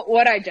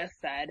 What I just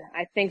said.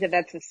 I think that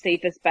that's the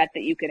safest bet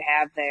that you could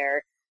have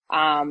there.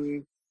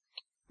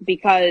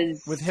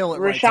 Because with Hill at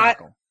right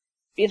tackle.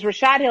 Because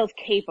Rashad Hill's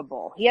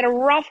capable. He had a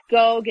rough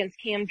go against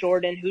Cam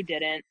Jordan, who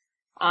didn't.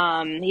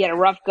 He had a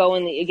rough go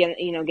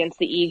against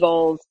the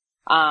Eagles.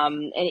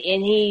 And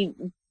he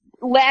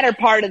latter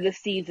part of the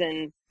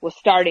season was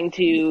starting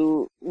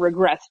to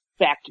regress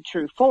back to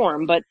true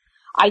form, but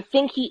I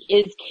think he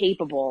is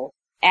capable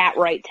at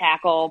right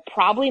tackle,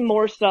 probably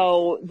more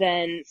so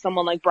than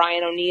someone like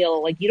Brian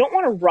O'Neill. Like, you don't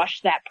want to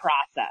rush that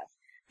process.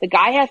 The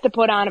guy has to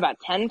put on about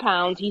 10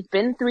 pounds. He's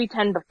been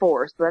 310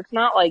 before, so that's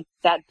not like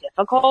that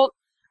difficult.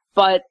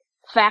 But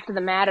fact of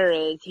the matter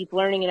is he's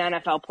learning an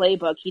NFL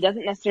playbook. He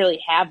doesn't necessarily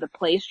have the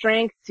play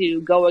strength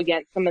to go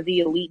against some of the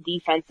elite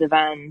defensive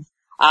ends,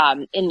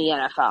 in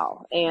the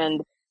NFL.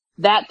 And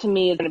that to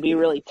me is going to be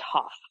really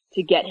tough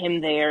to get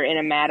him there in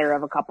a matter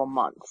of a couple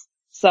months.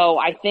 So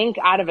I think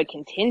out of a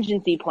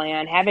contingency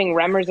plan, having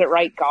Remmers at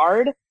right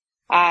guard,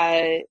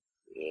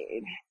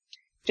 it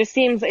just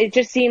seems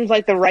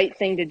like the right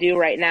thing to do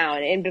right now.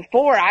 And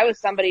before, I was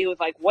somebody who was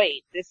like,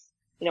 wait,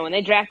 when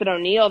they drafted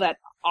O'Neill, that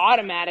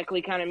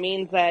automatically kind of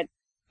means that,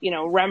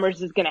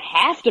 Remmers is going to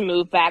have to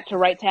move back to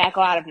right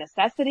tackle out of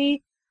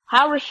necessity.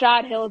 How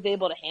Rashad Hill is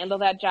able to handle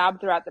that job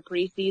throughout the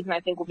preseason,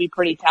 I think, will be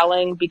pretty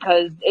telling,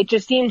 because it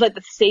just seems like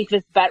the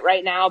safest bet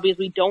right now, because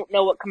we don't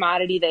know what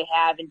commodity they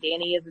have in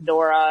Danny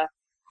Isidora,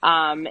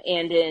 and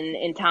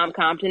in Tom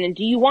Compton. And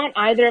do you want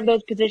either of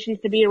those positions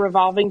to be a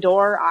revolving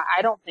door?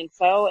 I don't think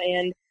so.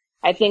 And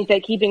I think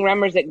that keeping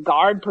Remmers at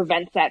guard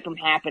prevents that from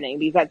happening,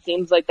 because that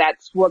seems like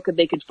that's what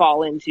they could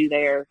fall into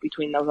there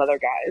between those other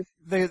guys.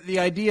 The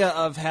idea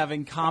of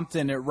having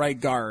Compton at right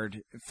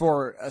guard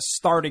for a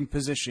starting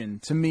position,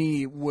 to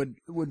me, would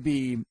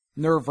be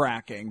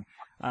nerve-wracking.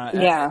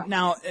 Yeah.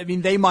 Now,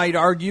 they might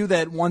argue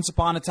that once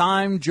upon a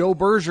time, Joe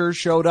Berger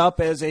showed up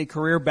as a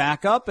career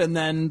backup and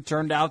then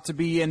turned out to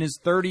be in his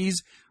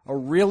 30s a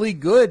really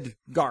good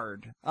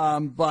guard.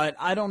 But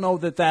I don't know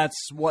that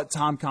that's what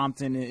Tom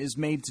Compton is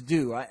made to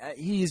do.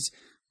 He's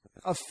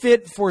a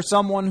fit for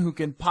someone who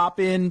can pop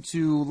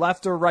into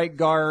left or right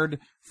guard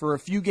for a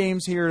few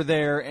games here or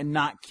there and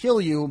not kill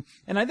you.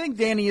 And I think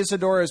Danny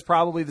Isidora is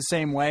probably the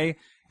same way.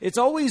 It's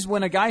always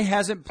when a guy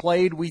hasn't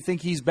played, we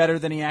think he's better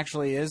than he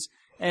actually is.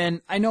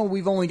 And I know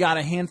we've only got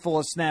a handful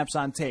of snaps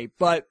on tape,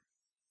 but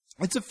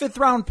it's a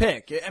 5th-round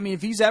pick. I mean,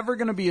 if he's ever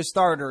going to be a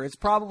starter, it's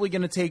probably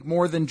going to take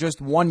more than just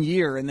 1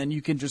 year, and then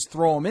you can just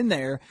throw him in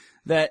there.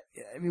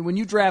 When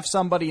you draft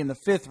somebody in the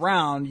 5th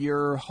round,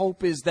 your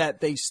hope is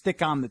that they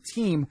stick on the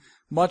team,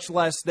 much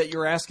less that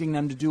you're asking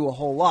them to do a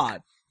whole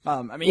lot.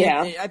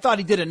 I thought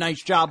he did a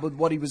nice job with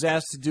what he was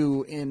asked to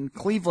do in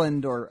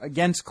Cleveland or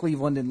against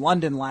Cleveland in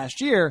London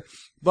last year,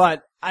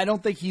 but I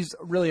don't think he's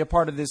really a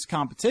part of this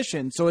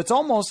competition. So it's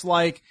almost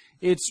like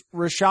it's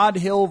Rashad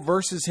Hill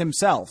versus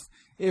himself.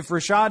 If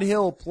Rashad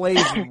Hill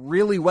plays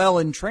really well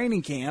in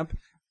training camp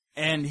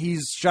and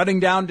he's shutting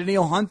down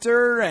Danielle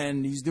Hunter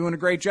and he's doing a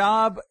great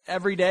job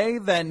every day,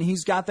 then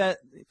he's got that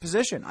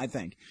position, I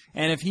think.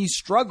 And if he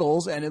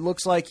struggles and it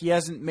looks like he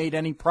hasn't made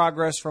any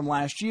progress from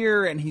last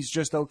year and he's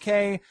just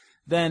okay,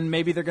 then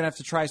maybe they're going to have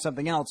to try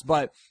something else.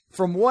 But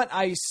from what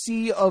I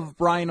see of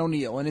Brian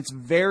O'Neill, and it's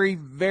very,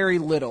 very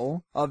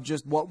little of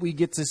just what we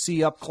get to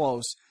see up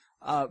close,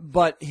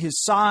 but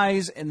his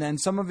size and then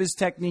some of his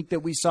technique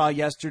that we saw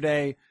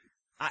yesterday,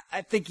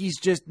 I think he's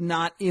just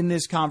not in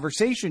this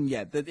conversation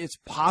yet. That it's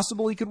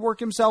possible he could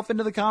work himself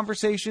into the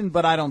conversation,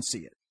 but I don't see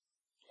it.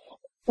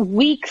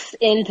 Weeks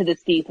into the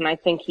season, I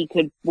think he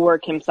could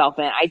work himself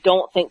in. I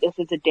don't think this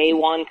is a day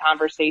one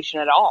conversation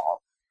at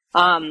all.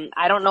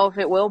 I don't know if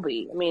it will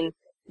be. I mean,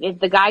 if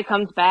the guy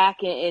comes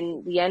back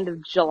in the end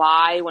of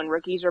July when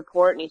rookies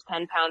report and he's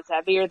 10 pounds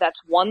heavier, that's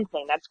one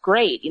thing. That's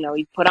great. You know,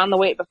 he's put on the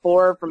weight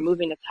before from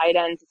moving to tight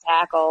end to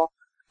tackle.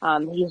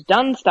 He's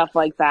done stuff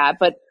like that,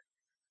 but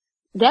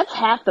that's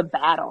half the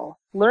battle.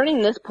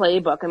 Learning this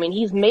playbook. I mean,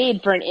 he's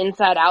made for an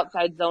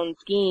inside-outside zone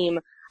scheme.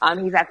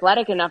 He's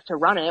athletic enough to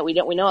run it. We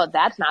know that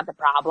that's not the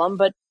problem,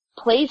 but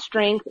play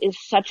strength is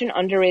such an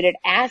underrated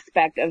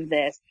aspect of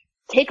this.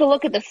 Take a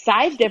look at the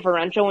size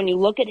differential when you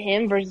look at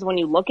him versus when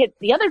you look at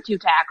the other two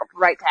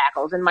right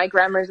tackles and Mike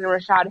Remmers and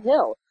Rashad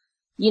Hill.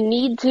 You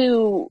need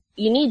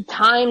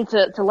time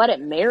to let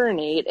it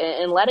marinate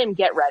and let him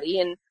get ready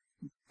and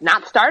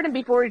not start him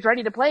before he's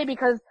ready to play,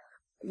 because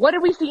what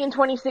did we see in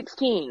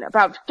 2016?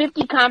 About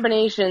 50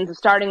 combinations of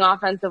starting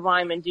offensive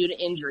linemen due to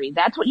injury.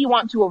 That's what you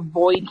want to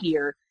avoid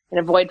here, and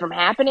avoid from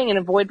happening, and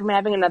avoid from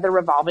having another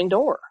revolving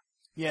door.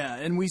 Yeah,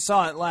 and we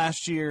saw it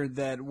last year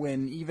that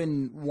when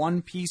even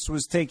one piece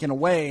was taken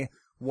away,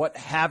 what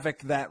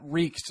havoc that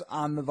wreaked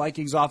on the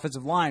Vikings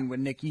offensive line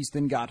when Nick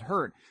Easton got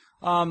hurt.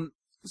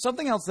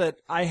 Something else that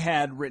I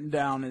had written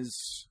down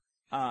is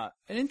an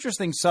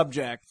interesting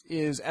subject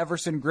is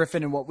Everson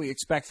Griffen and what we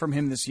expect from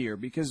him this year,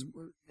 because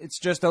it's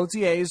just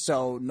OTAs,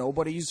 so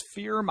nobody's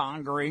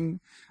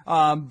fear-mongering.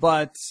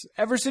 But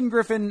Everson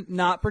Griffen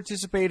not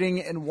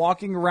participating and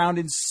walking around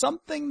in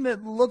something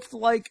that looked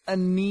like a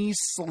knee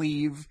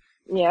sleeve.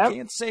 Yeah.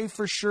 Can't say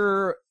for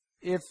sure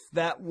if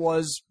that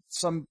was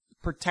some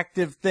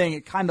protective thing.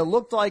 It kind of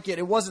looked like it.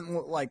 It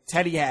wasn't like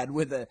Teddy had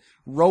with a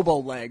robo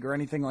leg or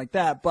anything like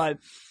that, but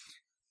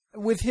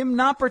with him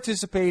not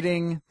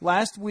participating,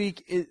 last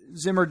week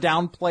Zimmer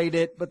downplayed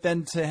it, but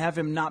then to have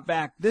him not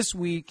back this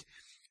week,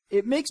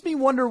 it makes me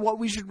wonder what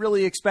we should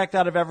really expect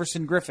out of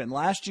Everson Griffen.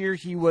 Last year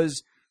he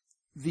was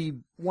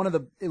one of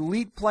the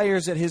elite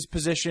players at his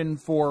position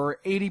for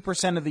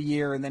 80% of the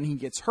year, and then he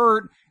gets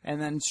hurt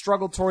and then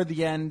struggled toward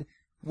the end.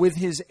 With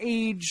his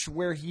age,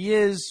 where he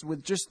is,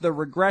 with just the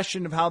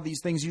regression of how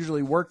these things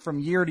usually work from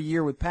year to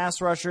year with pass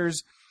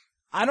rushers,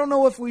 I don't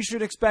know if we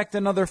should expect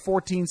another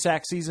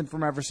 14-sack season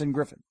from Everson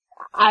Griffen.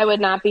 I would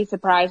not be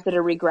surprised at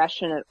a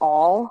regression at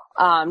all,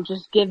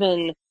 just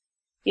given,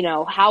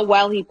 how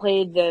well he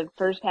played the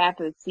first half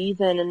of the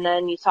season, and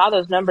then you saw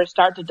those numbers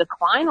start to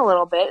decline a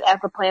little bit as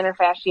the plantar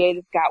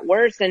fasciitis got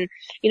worse. And,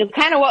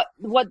 kind of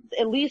what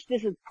at least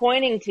this is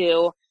pointing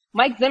to,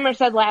 Mike Zimmer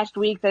said last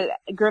week that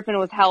Griffen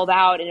was held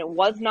out, and it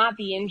was not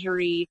the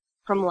injury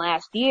from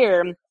last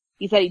year.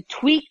 He said he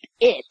tweaked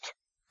it,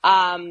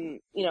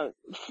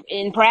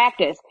 in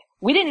practice.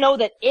 We didn't know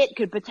that it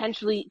could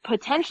potentially,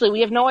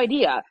 we have no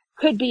idea,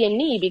 could be a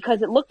knee,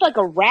 because it looked like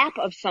a wrap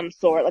of some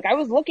sort. Like, I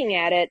was looking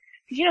at it,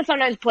 because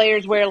sometimes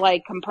players wear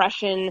like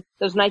compression,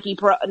 those Nike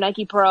Pro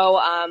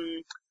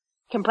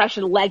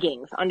compression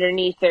leggings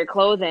underneath their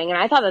clothing, and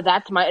I thought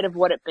that might have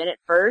what it been at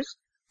first,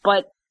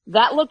 but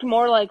that looked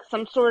more like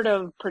some sort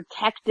of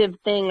protective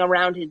thing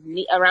around his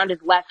knee, around his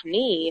left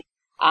knee.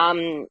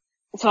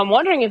 So I'm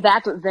wondering if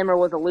that's what Zimmer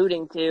was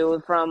alluding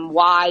to from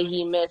why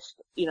he missed,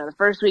 the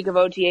first week of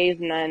OTAs,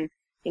 and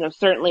then,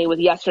 certainly with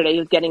yesterday, he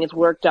was getting his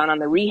work done on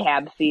the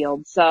rehab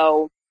field.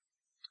 So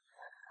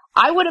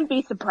I wouldn't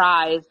be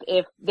surprised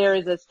if there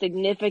is a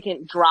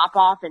significant drop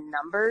off in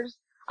numbers.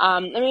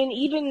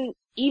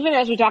 Even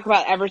as we talk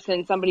about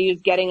Everson, somebody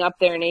who's getting up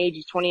there in age,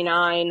 he's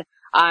 29,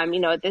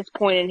 at this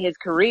point in his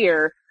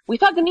career, we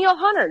thought Danielle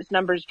Hunter's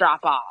numbers drop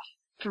off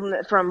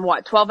from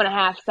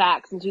 12.5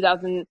 sacks in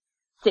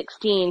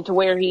 2016 to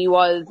where he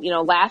was,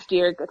 last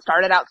year.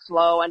 Started out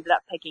slow, ended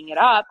up picking it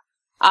up.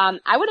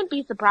 I wouldn't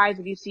be surprised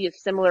if you see a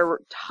similar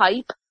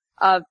type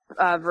of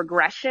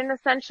regression,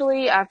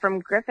 essentially, from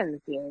Griffin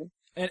this year.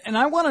 And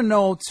I want to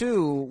know,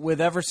 too,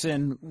 with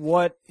Everson,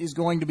 what is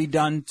going to be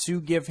done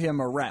to give him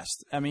a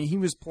rest. I mean, he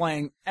was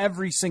playing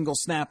every single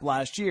snap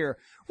last year,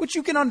 which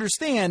you can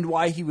understand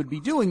why he would be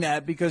doing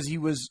that because he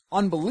was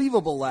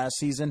unbelievable last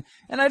season.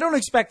 And I don't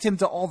expect him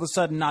to all of a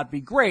sudden not be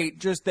great,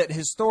 just that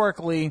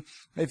historically,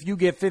 if you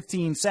get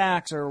 15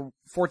 sacks or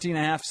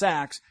 14.5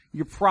 sacks,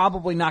 you're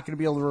probably not going to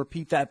be able to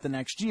repeat that the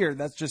next year.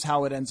 That's just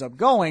how it ends up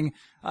going.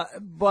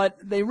 But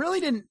they really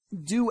didn't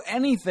do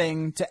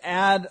anything to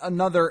add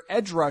another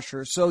edge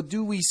rusher. So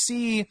do we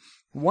see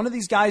one of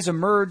these guys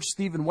emerge,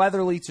 Stephen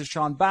Weatherly to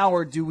Sean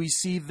Bauer? Do we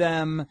see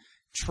them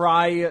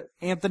try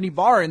Anthony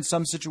Barr in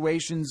some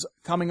situations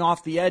coming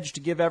off the edge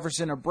to give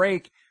Everson a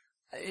break?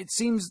 It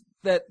seems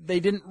that they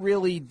didn't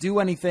really do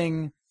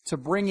anything to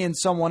bring in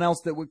someone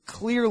else that would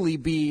clearly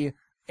be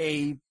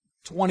a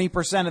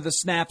 20% of the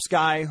snaps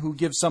guy who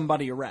gives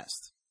somebody a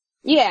rest.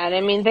 Yeah, and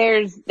I mean,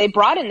 they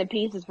brought in the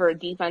pieces for a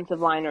defensive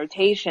line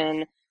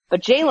rotation,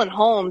 but Jalen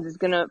Holmes is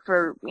gonna,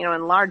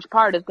 in large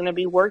part, is gonna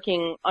be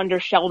working under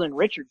Sheldon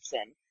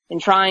Richardson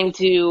and trying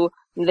to,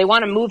 they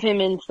want to move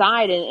him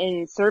inside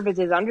and serve as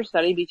his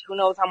understudy because who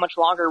knows how much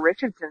longer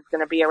Richardson's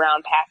gonna be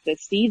around past this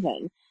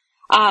season.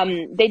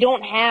 They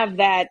don't have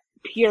that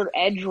pure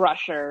edge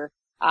rusher.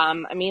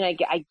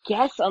 I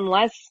guess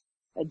unless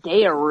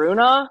Adai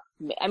Aruna,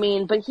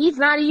 but he's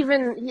not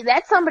even,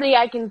 that's somebody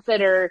I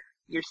consider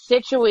your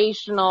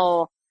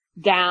situational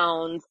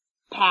downs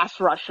pass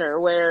rusher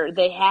where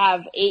they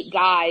have 8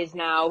 guys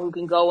now who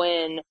can go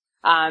in,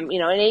 an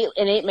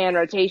 8-man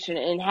rotation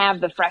and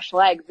have the fresh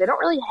legs. They don't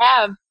really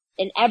have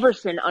an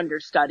Everson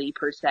understudy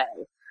per se.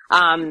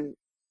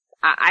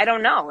 I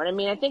don't know.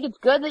 And I think it's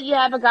good that you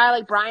have a guy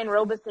like Brian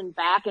Robeson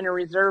back in a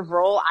reserve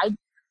role. I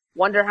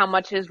wonder how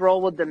much his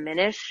role will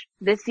diminish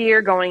this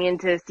year going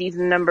into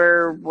season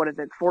number,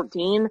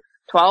 14,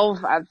 12,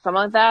 something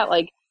like that.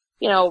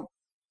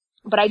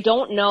 But I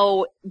don't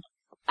know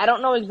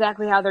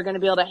exactly how they're going to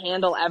be able to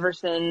handle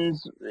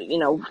Everson's,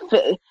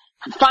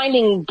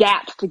 finding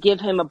gaps to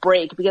give him a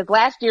break because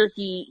last year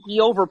he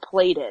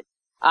overplayed it,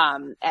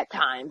 at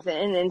times.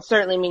 And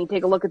certainly,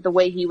 take a look at the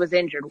way he was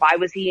injured. Why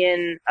was he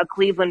in a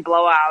Cleveland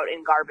blowout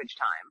in garbage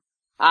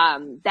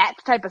time? That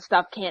type of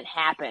stuff can't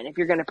happen if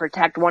you're going to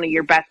protect one of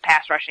your best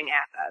pass rushing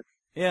assets.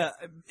 Yeah.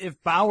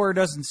 If Bauer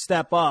doesn't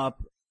step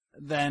up,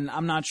 then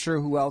I'm not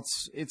sure who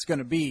else it's going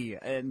to be.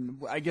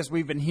 And I guess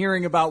we've been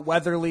hearing about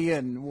Weatherly,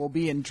 and we'll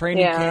be in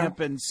training camp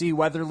and see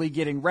Weatherly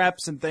getting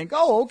reps and think,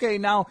 oh, okay,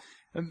 now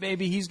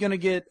maybe he's going to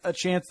get a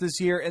chance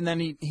this year, and then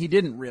he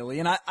didn't really.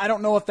 And I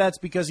don't know if that's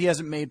because he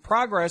hasn't made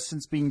progress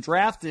since being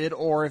drafted,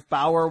 or if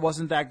Bauer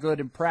wasn't that good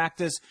in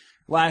practice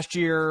last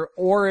year,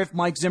 or if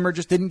Mike Zimmer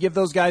just didn't give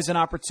those guys an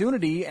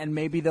opportunity, and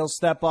maybe they'll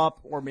step up,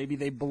 or maybe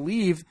they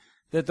believe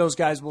that those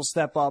guys will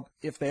step up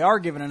if they are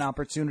given an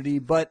opportunity.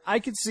 But I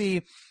could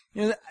see,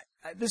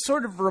 this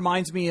sort of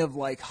reminds me of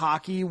like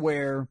hockey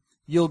where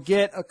you'll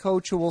get a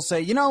coach who will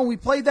say, we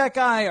played that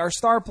guy, our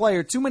star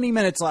player, too many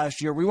minutes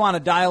last year. We want to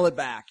dial it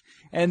back.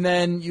 And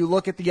then you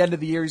look at the end of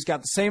the year, he's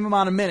got the same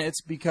amount of minutes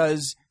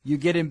because you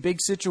get in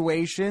big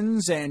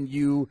situations and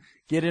you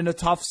get in a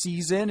tough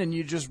season and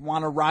you just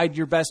want to ride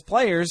your best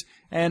players.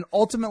 And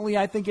ultimately,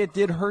 I think it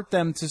did hurt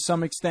them to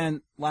some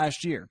extent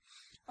last year.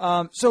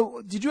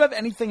 So did you have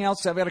anything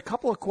else? I've got a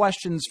couple of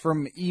questions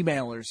from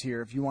emailers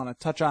here if you want to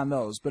touch on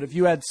those. But if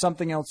you had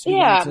something else you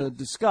wanted to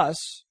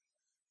discuss.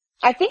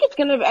 I think it's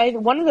going to be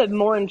one of the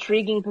more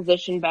intriguing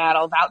position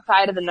battles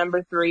outside of the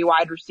number 3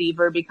 wide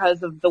receiver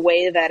because of the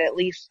way that at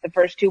least the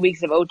first 2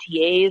 weeks of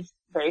OTAs,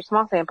 very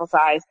small sample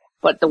size,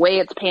 but the way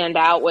it's panned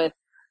out with,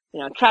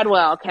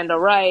 Treadwell, Kendall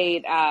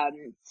Wright,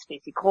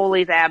 Stacey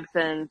Coley's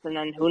absence, and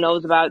then who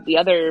knows about the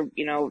other,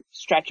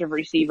 stretch of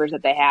receivers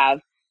that they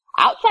have.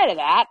 Outside of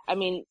that,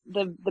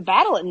 the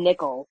battle at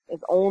nickel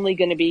is only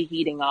going to be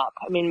heating up.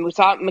 We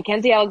saw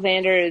Mackenzie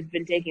Alexander has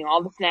been taking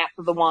all the snaps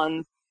of the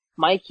ones.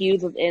 Mike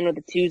Hughes was in with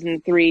the 2s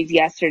and 3s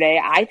yesterday.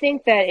 I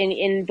think that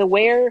in the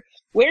where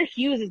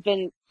Hughes has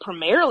been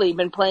primarily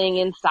been playing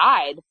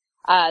inside,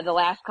 the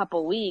last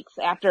couple weeks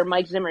after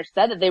Mike Zimmer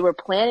said that they were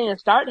planning to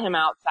start him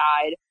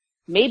outside,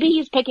 maybe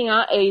he's picking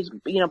up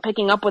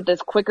with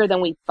this quicker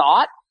than we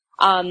thought,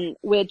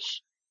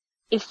 which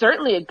is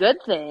certainly a good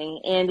thing,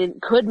 and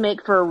it could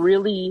make for a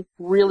really,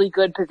 really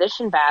good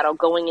position battle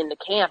going into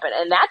camp.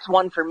 And that's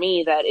one for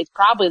me that is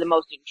probably the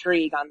most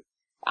intrigue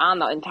on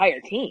the entire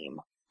team.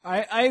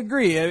 I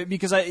agree,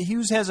 because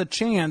Hughes has a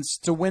chance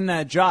to win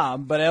that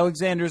job, but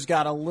Alexander's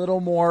got a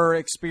little more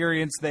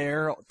experience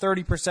there,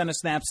 30% of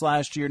snaps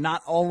last year.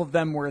 Not all of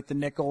them were at the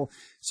nickel,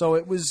 so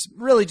it was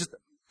really just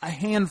a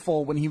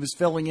handful when he was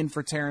filling in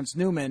for Terrence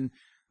Newman.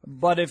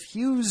 But if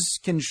Hughes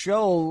can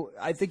show,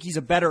 I think he's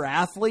a better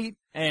athlete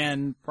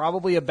and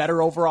probably a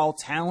better overall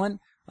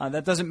talent.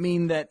 That doesn't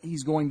mean that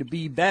he's going to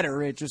be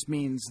better. It just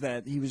means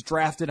that he was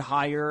drafted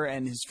higher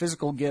and his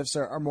physical gifts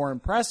are more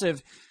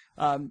impressive.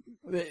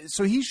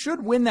 So he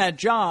should win that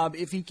job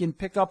if he can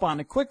pick up on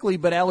it quickly,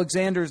 but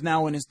Alexander's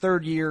now in his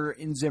third year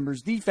in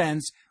Zimmer's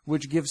defense,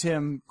 which gives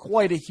him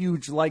quite a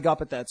huge leg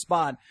up at that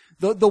spot.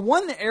 The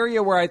one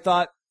area where I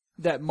thought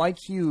that Mike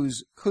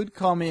Hughes could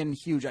come in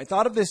huge, I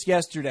thought of this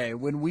yesterday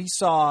when we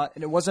saw,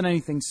 and it wasn't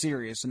anything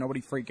serious, so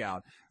nobody freak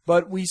out,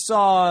 but we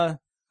saw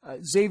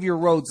Xavier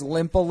Rhodes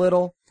limp a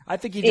little. I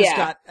think he just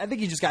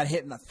got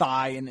hit in the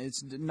thigh, and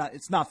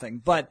it's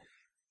nothing, but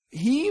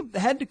he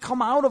had to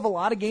come out of a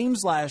lot of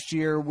games last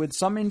year with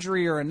some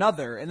injury or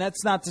another, and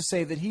that's not to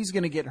say that he's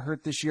going to get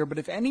hurt this year, but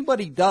if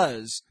anybody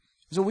does,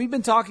 so we've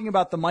been talking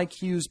about the Mike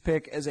Hughes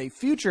pick as a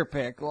future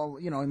pick. Well,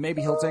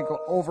 maybe he'll take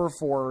over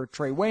for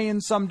Trey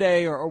Wayans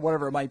someday or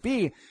whatever it might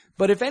be,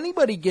 but if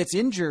anybody gets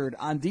injured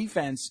on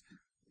defense,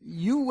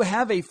 you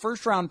have a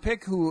first-round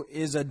pick who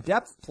is a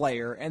depth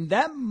player, and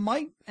that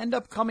might end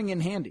up coming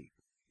in handy.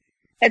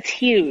 That's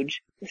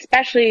huge,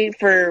 especially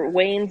for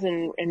Waynes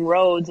and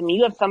Rhodes. I mean,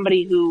 you have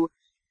somebody who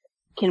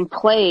can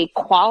play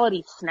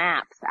quality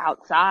snaps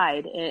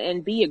outside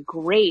and be a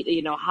great,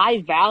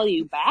 high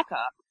value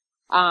backup.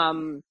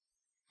 I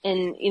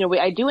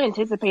do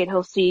anticipate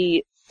he'll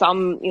see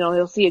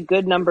he'll see a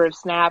good number of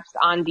snaps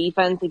on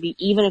defense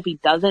even if he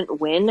doesn't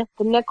win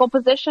the nickel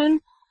position.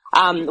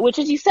 Which,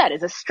 as you said,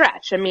 is a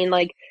stretch. I mean,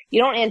 like, they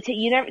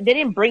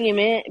didn't bring him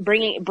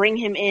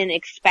in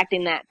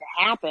expecting that to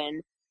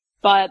happen,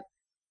 but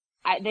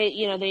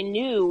they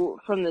knew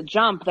from the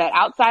jump that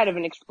outside of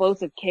an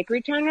explosive kick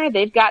returner,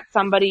 they've got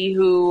somebody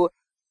who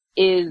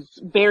is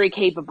very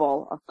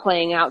capable of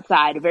playing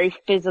outside, a very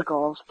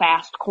physical,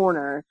 fast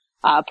corner,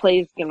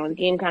 plays, the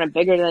game kind of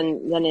bigger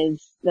than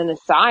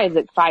his size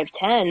at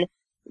 5'10".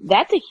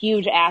 That's a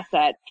huge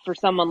asset for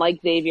someone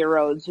like Xavier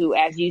Rhodes, who,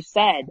 as you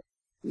said,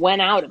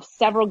 went out of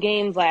several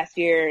games last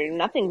year.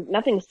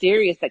 Nothing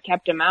serious that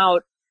kept him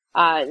out,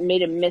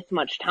 made him miss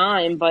much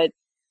time, but,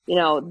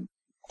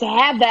 to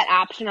have that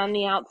option on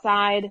the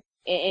outside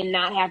and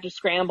not have to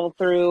scramble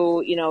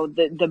through,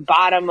 the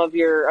bottom of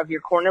your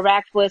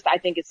cornerbacks list, I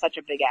think is such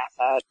a big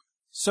asset.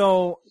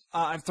 So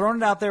I've thrown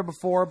it out there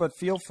before, but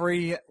feel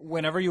free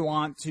whenever you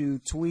want to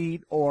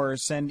tweet or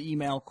send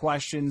email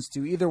questions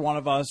to either one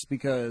of us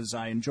because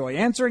I enjoy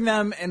answering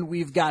them, and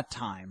we've got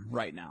time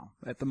right now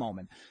at the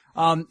moment.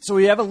 So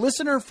we have a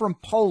listener from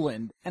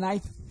Poland, and I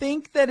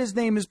think that his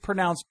name is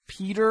pronounced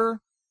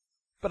Peter,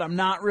 but I'm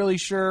not really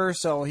sure,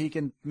 so he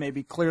can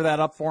maybe clear that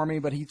up for me.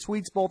 But he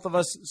tweets both of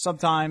us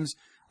sometimes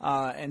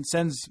and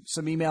sends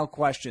some email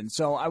questions.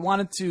 So I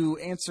wanted to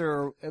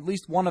answer at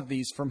least one of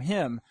these from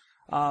him.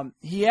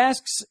 He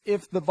asks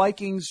if the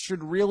Vikings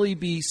should really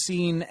be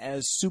seen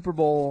as Super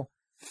Bowl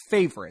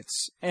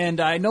favorites. And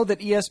I know that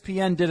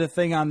ESPN did a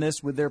thing on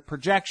this with their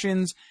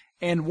projections,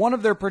 and one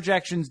of their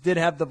projections did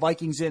have the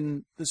Vikings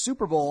in the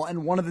Super Bowl,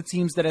 and one of the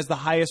teams that has the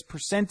highest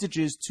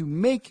percentages to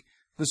make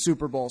the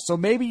Super Bowl. So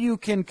maybe you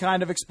can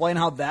kind of explain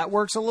how that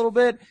works a little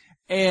bit.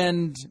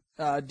 And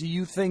do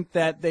you think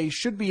that they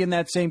should be in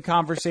that same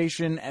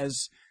conversation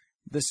as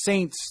the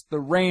Saints, the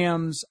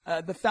Rams?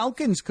 The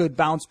Falcons could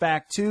bounce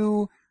back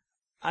too.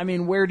 I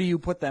mean, where do you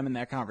put them in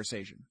that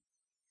conversation?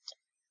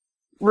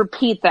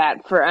 Repeat that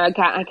I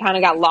kind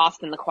of got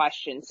lost in the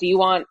question. So you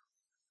want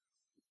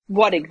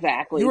what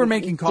exactly? You were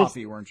making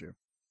coffee, weren't you?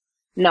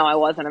 No, I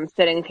wasn't. I'm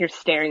sitting here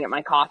staring at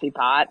my coffee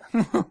pot.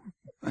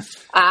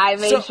 I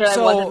made sure I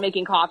wasn't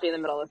making coffee in the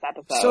middle of this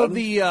episode. So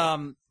the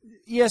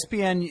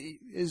ESPN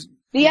is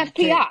the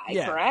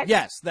FPI, correct?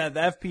 Yes, the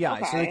FPI.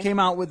 Okay. So they came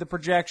out with the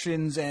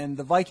projections, and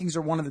the Vikings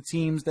are one of the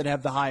teams that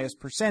have the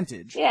highest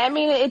percentage. Yeah, I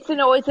mean it's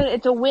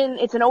a win.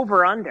 It's an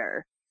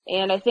over/under,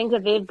 and I think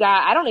that they've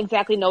got. I don't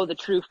exactly know the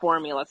true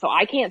formula, so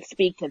I can't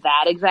speak to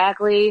that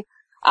exactly.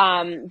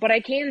 But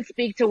I can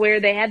speak to where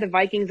they had the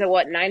Vikings at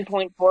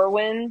 9.4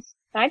 wins.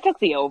 I took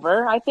the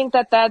over. I think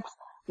that's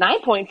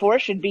 9.4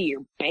 should be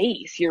your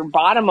base, your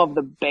bottom of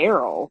the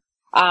barrel.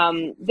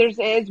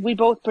 As we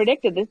both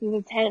predicted, this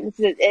is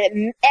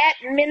at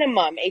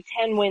minimum a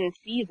 10-win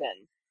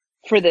season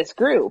for this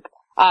group,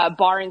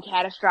 barring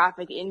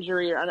catastrophic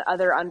injury or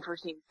other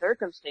unforeseen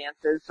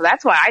circumstances. So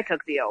that's why I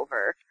took the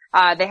over.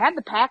 They had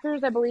the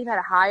Packers, I believe, had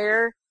a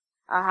higher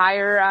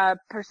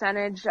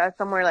percentage,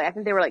 somewhere I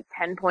think they were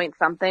 10 point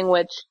something,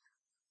 which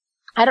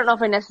I don't know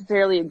if I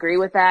necessarily agree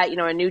with that.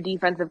 A new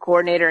defensive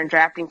coordinator and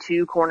drafting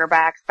 2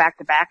 cornerbacks back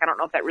to back. I don't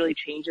know if that really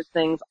changes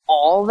things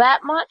all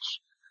that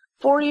much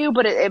for you,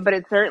 but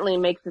it certainly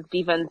makes this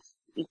defense,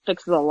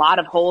 fixes a lot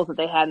of holes that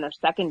they had in their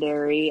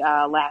secondary,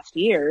 last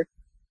year.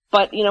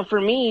 But,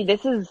 for me,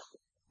 this is,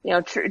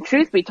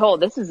 truth be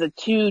told, this is a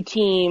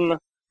 2-team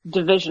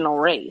divisional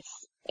race.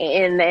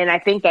 And I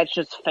think that's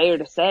just fair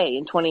to say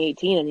in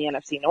 2018 in the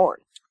NFC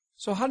North.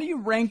 So how do you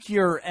rank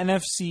your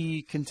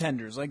NFC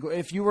contenders?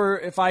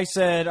 If I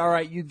said, all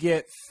right, you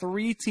get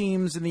 3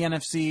 teams in the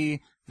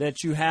NFC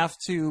that you have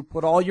to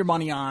put all your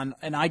money on,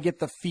 and I get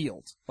the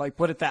field,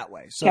 put it that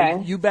way. So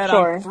okay, you bet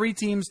sure. on 3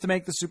 teams to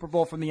make the Super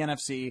Bowl from the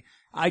NFC.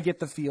 I get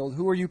the field.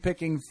 Who are you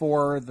picking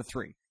for the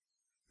 3?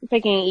 I'm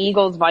picking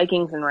Eagles,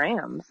 Vikings, and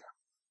Rams.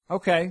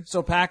 Okay,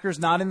 so Packers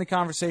not in the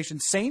conversation.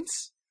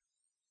 Saints?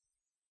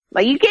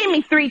 Like, you gave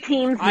me 3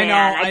 teams, man.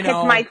 I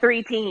picked my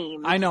 3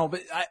 teams. I know,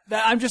 but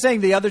I'm just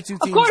saying the other 2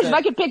 teams. Of course, if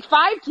I could pick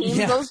 5 teams,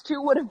 those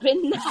 2 would have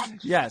been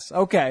next. Yes,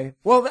 okay.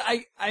 Well,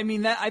 I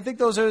mean, I think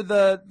those are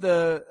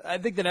I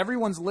think that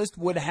everyone's list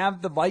would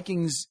have the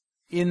Vikings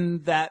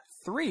in that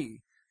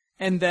 3.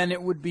 And then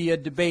it would be a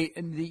debate,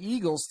 and the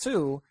Eagles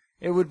too.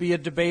 It would be a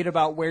debate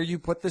about where you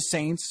put the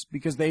Saints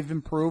because they've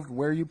improved,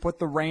 where you put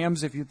the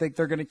Rams if you think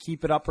they're going to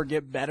keep it up or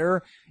get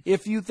better,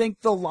 if you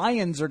think the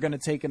Lions are going to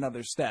take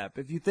another step,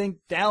 if you think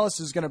Dallas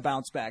is going to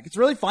bounce back. It's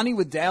really funny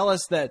with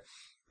Dallas that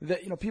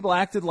people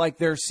acted like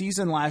their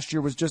season last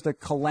year was just a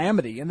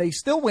calamity, and they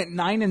still went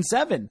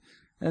 9-7,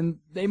 and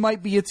they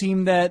might be a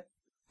team that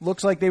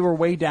looks like they were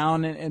way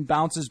down and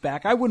bounces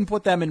back. I wouldn't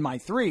put them in my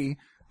 3.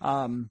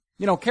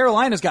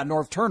 Carolina's got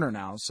North Turner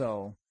now,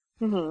 so.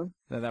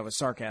 Mm-hmm. That was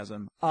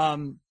sarcasm.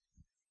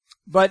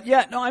 But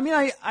yeah, no, I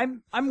mean,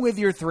 I'm with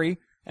your 3.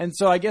 And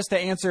so I guess to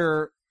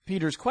answer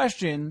Peter's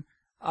question,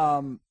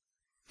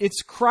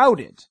 it's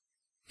crowded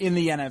in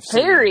the NFC.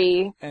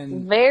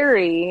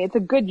 Very. It's a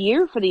good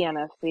year for the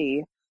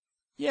NFC.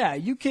 Yeah,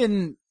 you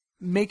can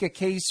make a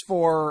case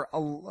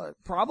for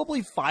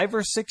probably 5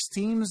 or 6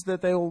 teams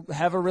that they'll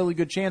have a really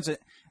good chance at.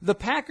 The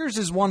Packers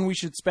is one we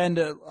should spend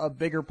a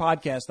bigger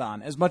podcast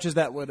on, as much as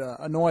that would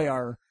annoy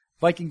our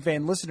Viking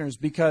fan listeners,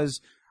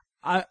 because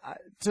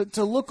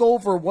to look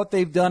over what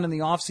they've done in the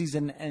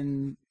offseason,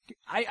 and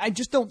I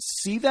just don't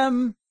see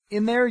them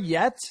in there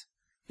yet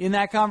in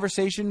that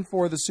conversation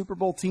for the Super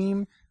Bowl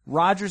team.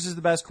 Rodgers is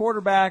the best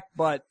quarterback,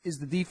 but is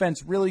the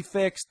defense really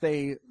fixed?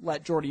 They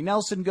let Jordy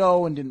Nelson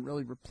go and didn't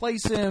really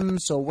replace him,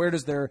 so where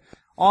does their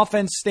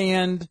offense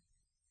stand?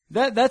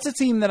 That's a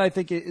team that I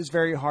think is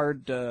very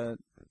hard to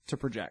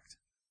project.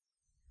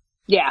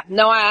 Yeah,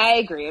 no, I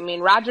agree. I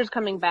mean, Rodgers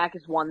coming back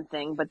is one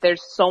thing, but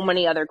there's so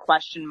many other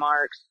question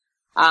marks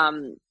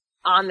on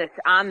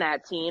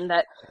that team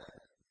that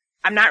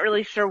I'm not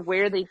really sure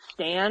where they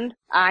stand.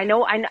 I'm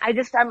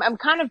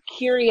kind of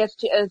curious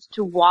as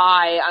to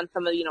why on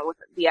some of, with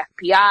the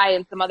FPI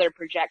and some other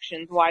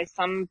projections, why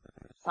some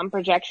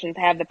projections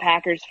have the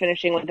Packers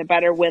finishing with a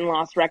better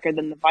win-loss record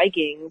than the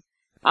Vikings.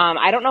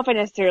 I don't know if I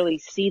necessarily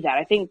see that.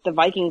 I think the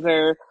Vikings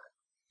are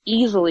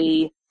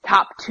easily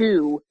top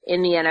 2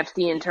 in the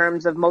NFC in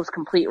terms of most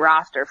complete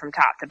roster from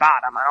top to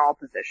bottom on all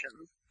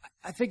positions.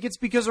 I think it's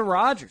because of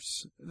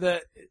Rodgers.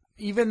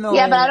 Even though,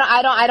 yeah, but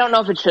I don't know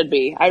if it should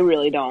be. I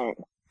really don't.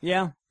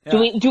 Yeah.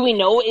 Do we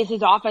know is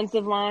his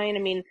offensive line? I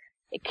mean,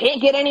 it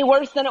can't get any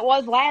worse than it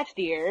was last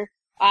year.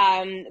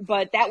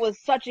 But that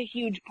was such a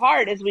huge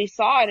part as we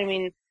saw it. I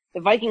mean,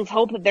 the Vikings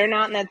hope that they're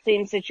not in that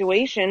same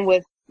situation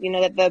with,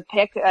 that the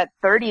pick at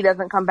 30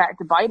 doesn't come back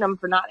to bite them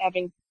for not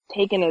having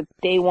taken a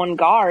day 1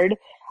 guard.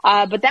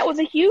 But that was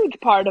a huge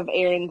part of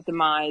Aaron's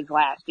demise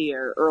last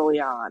year early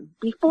on,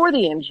 before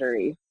the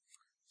injury.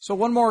 So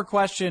one more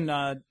question.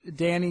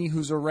 Danny,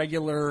 who's a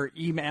regular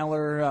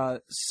emailer,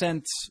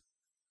 sent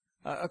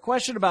a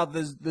question about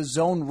the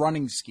zone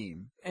running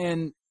scheme.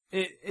 And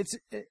it's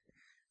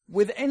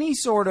with any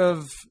sort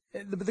of –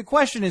 the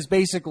question is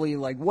basically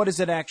like, what does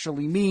it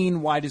actually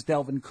mean? Why does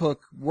Dalvin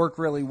Cook work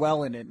really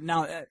well in it?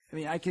 Now, I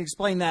mean, I can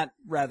explain that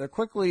rather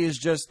quickly, is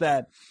just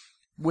that –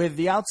 with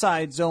the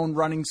outside zone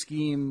running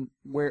scheme,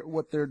 where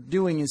what they're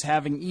doing is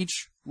having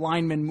each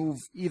lineman move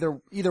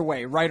either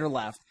way, right or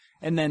left,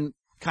 and then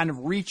kind of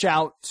reach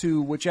out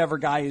to whichever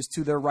guy is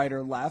to their right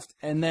or left,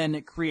 and then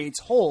it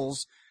creates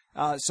holes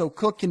so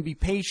Cook can be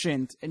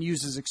patient and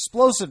use his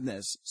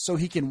explosiveness so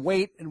he can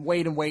wait, and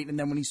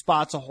then when he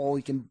spots a hole,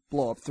 he can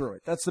blow up through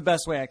it. That's the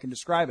best way I can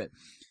describe it.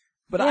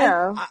 But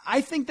yeah. I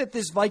think that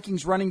this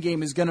Vikings running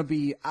game is going to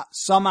be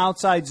some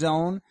outside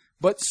zone,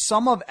 but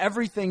some of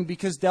everything,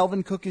 because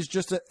Dalvin Cook is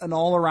just an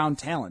all-around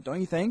talent, don't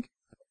you think?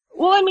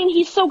 Well, I mean,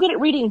 he's so good at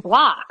reading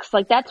blocks.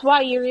 Like, that's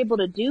why you're able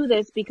to do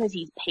this, because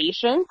he's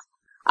patient.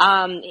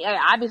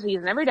 Obviously,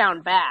 he's an every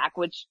down back,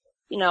 which,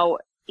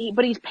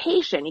 but he's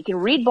patient. He can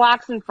read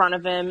blocks in front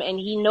of him, and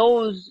he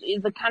knows,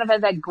 kind of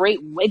has that great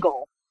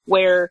wiggle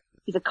where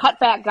he's a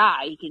cutback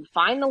guy. He can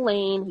find the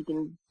lane. He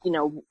can,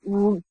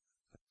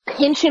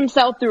 pinch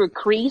himself through a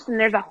crease, and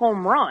there's a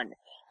home run.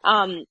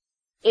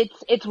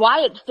 It's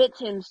why it fits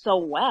him so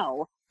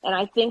well. And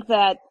I think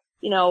that,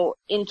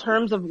 in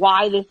terms of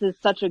why this is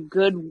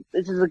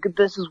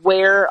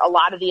where a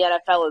lot of the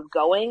NFL is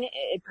going,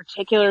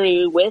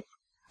 particularly with,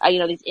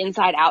 these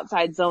inside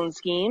outside zone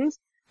schemes.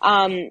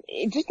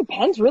 It just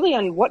depends really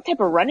on what type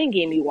of running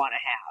game you want to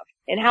have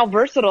and how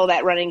versatile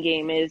that running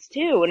game is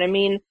too. And I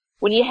mean,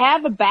 when you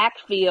have a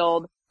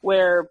backfield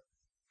where,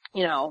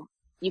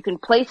 you can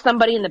place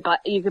somebody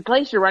you can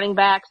place your running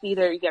backs,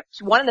 either you get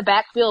one in the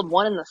backfield,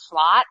 one in the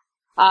slot.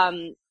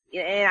 And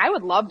I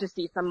would love to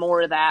see some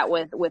more of that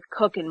with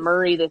Cook and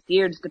Murray this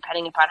year, just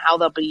depending upon how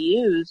they'll be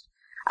used.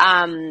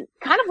 Kind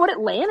of what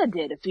Atlanta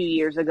did a few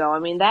years ago. I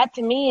mean, that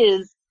to me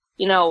is,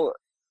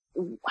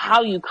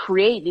 how you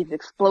create these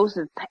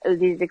explosive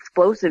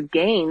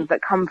gains that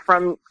come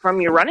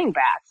from your running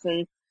backs.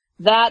 And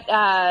that,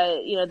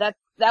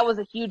 that was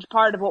a huge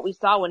part of what we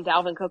saw when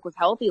Dalvin Cook was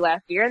healthy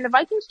last year. And the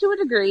Vikings, to a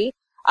degree,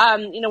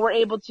 were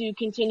able to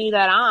continue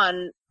that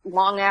on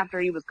long after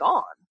he was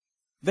gone.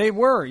 They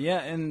were,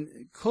 yeah,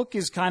 and Cook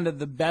is kind of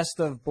the best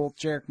of both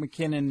Jerick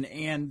McKinnon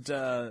and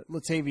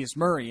Latavius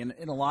Murray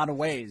in a lot of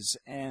ways,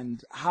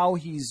 and how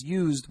he's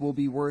used will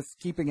be worth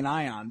keeping an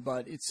eye on,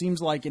 but it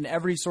seems like in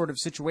every sort of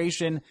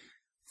situation,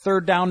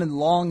 third down and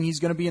long, he's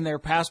going to be in there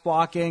pass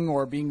blocking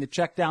or being the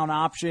check down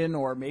option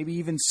or maybe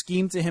even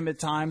scheme to him at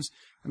times.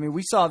 I mean,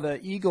 we saw the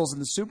Eagles in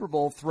the Super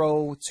Bowl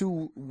throw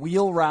 2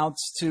 wheel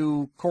routes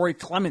to Corey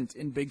Clement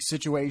in big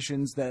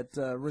situations that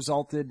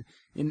resulted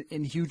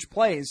in huge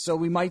plays. So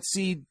we might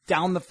see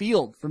down the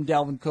field from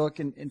Dalvin Cook.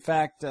 And in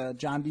fact,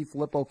 John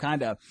DeFilippo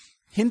kind of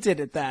hinted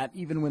at that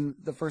even when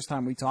the first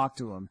time we talked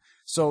to him.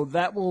 So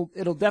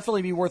it'll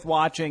definitely be worth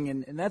watching.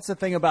 And that's the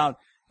thing about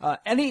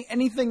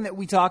anything that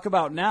we talk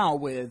about now,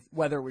 with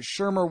whether it was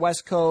Shurmur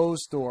West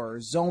Coast or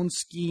zone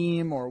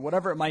scheme or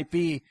whatever it might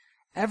be.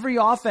 Every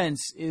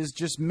offense is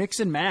just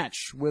mix and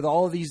match with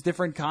all of these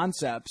different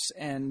concepts,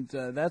 and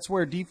that's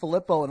where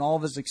DeFilippo and all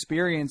of his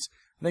experience,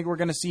 I think we're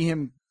going to see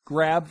him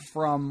grab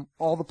from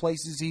all the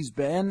places he's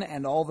been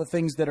and all the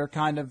things that are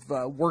kind of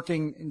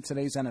working in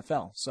today's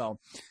NFL. So,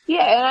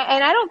 yeah,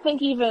 and I don't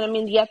think even, I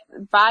mean, yes,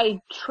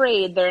 by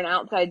trade they're an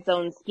outside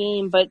zone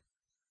scheme, but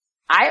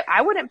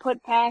I wouldn't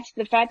put past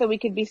the fact that we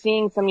could be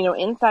seeing some,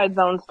 inside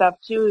zone stuff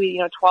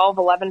too, 12,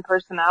 11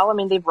 personnel. I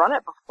mean, they've run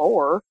it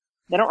before.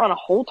 They don't run a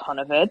whole ton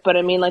of it, but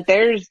I mean, like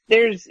there's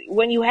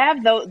when you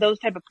have those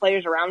type of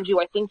players around you,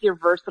 I think you're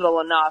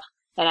versatile enough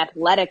and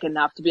athletic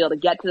enough to be able to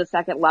get to the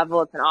second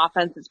level. It's an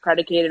offense that's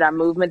predicated on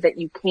movement that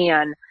you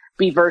can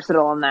be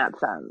versatile in that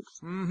sense.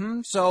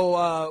 Mm-hmm.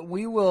 So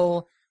we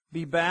will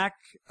be back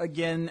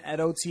again at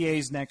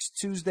OTAs next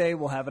Tuesday.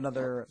 We'll have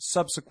another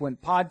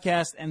subsequent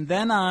podcast, and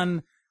then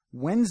on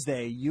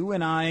Wednesday, you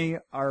and I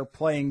are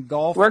playing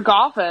golf. We're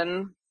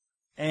golfing.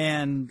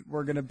 And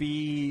we're going to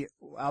be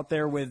out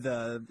there with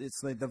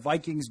it's like the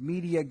Vikings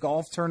Media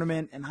Golf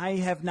Tournament, and I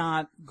have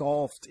not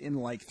golfed in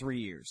like 3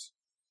 years.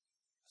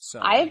 So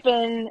I've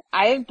been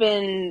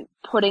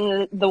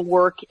putting the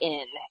work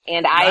in,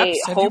 and Have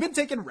you been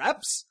taking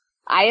reps?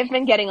 I have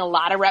been getting a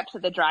lot of reps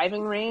at the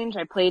driving range.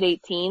 I played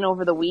 18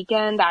 over the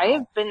weekend. I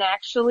have been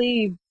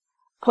actually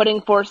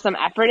putting forth some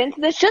effort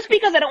into this just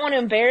because I don't want to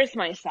embarrass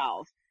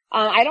myself.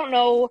 I don't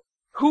know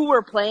who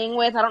we're playing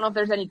with. I don't know if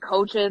there's any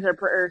coaches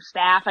or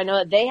staff. I know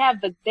that they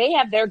have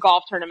their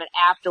golf tournament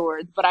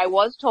afterwards, but I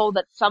was told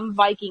that some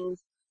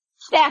Vikings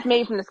staff,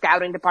 maybe from the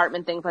scouting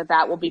department, things like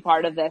that, will be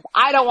part of this.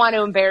 I don't want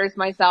to embarrass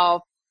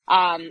myself.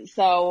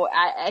 So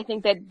I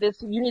think that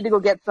you need to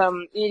go get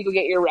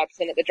your reps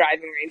in at the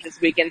driving range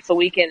this weekend so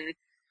we can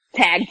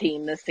tag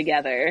team this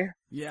together.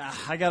 Yeah,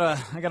 I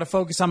gotta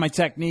focus on my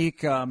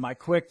technique, my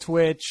quick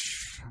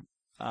twitch.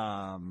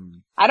 I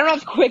don't know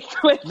if quick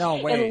twitch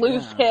and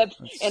loose hips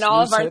and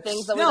all of our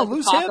things that we like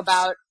to talk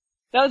about,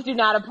 those do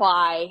not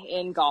apply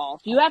in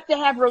golf. You have to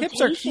have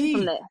rotation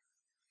from the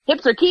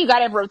hips are key. You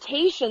gotta have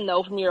rotation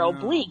though from your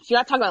obliques. You're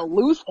not talking about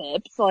loose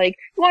hips. Like,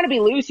 you want to be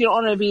loose, you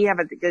don't want to have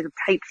a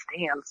tight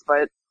stance,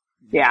 but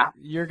yeah.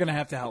 You're gonna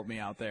have to help me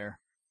out there.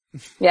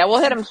 Yeah,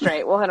 we'll hit them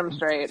straight.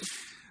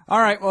 All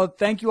right. Well,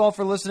 thank you all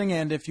for listening.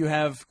 And if you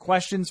have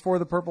questions for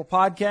the Purple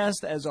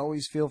Podcast, as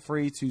always, feel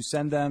free to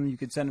send them. You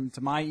can send them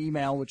to my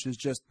email, which is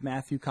just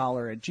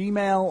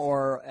MatthewCollar@gmail.com,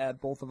 or at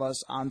both of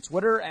us on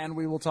Twitter. And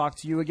we will talk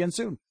to you again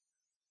soon.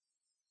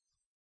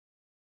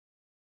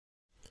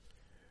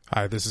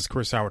 Hi, this is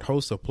Chris Howard,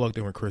 host of Plugged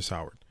In with Chris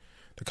Howard.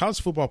 The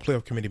College Football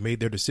Playoff Committee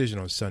made their decision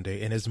on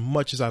Sunday, and as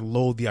much as I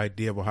loathe the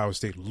idea of Ohio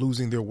State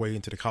losing their way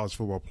into the College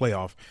Football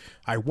Playoff,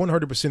 I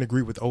 100%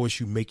 agree with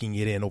OSU making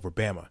it in over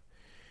Bama.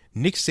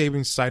 Nick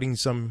Saban citing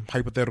some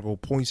hypothetical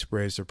point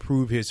spreads to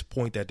prove his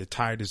point that the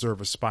Tide deserve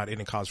a spot in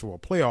the college football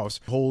playoffs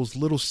holds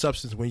little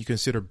substance when you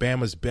consider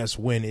Bama's best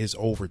win is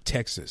over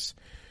Texas.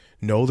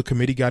 No, the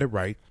committee got it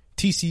right.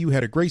 TCU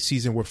had a great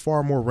season with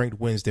far more ranked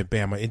wins than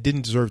Bama and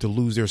didn't deserve to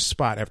lose their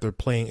spot after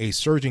playing a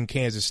surging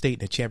Kansas State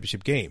in a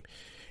championship game.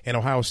 And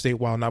Ohio State,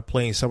 while not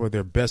playing some of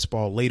their best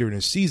ball later in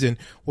the season,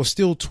 was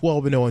still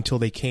 12-0 until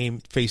they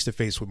came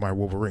face-to-face with my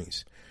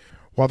Wolverines.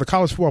 While the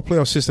college football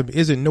playoff system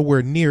isn't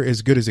nowhere near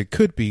as good as it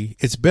could be,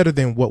 it's better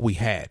than what we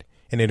had.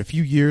 And in a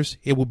few years,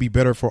 it will be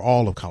better for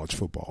all of college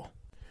football.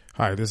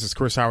 Hi, this is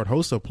Chris Howard,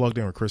 host of Plugged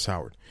In with Chris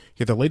Howard.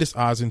 Get the latest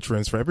odds and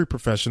trends for every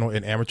professional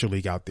and amateur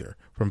league out there.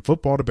 From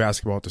football to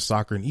basketball to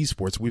soccer and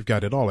esports, we've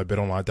got it all at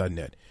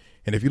BetOnline.net.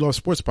 And if you love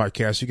sports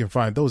podcasts, you can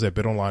find those at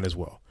BetOnline as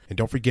well. And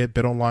don't forget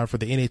BetOnline for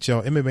the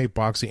NHL, MMA,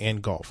 boxing,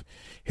 and golf.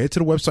 Head to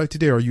the website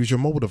today or use your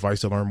mobile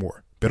device to learn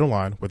more.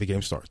 BetOnline, where the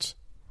game starts.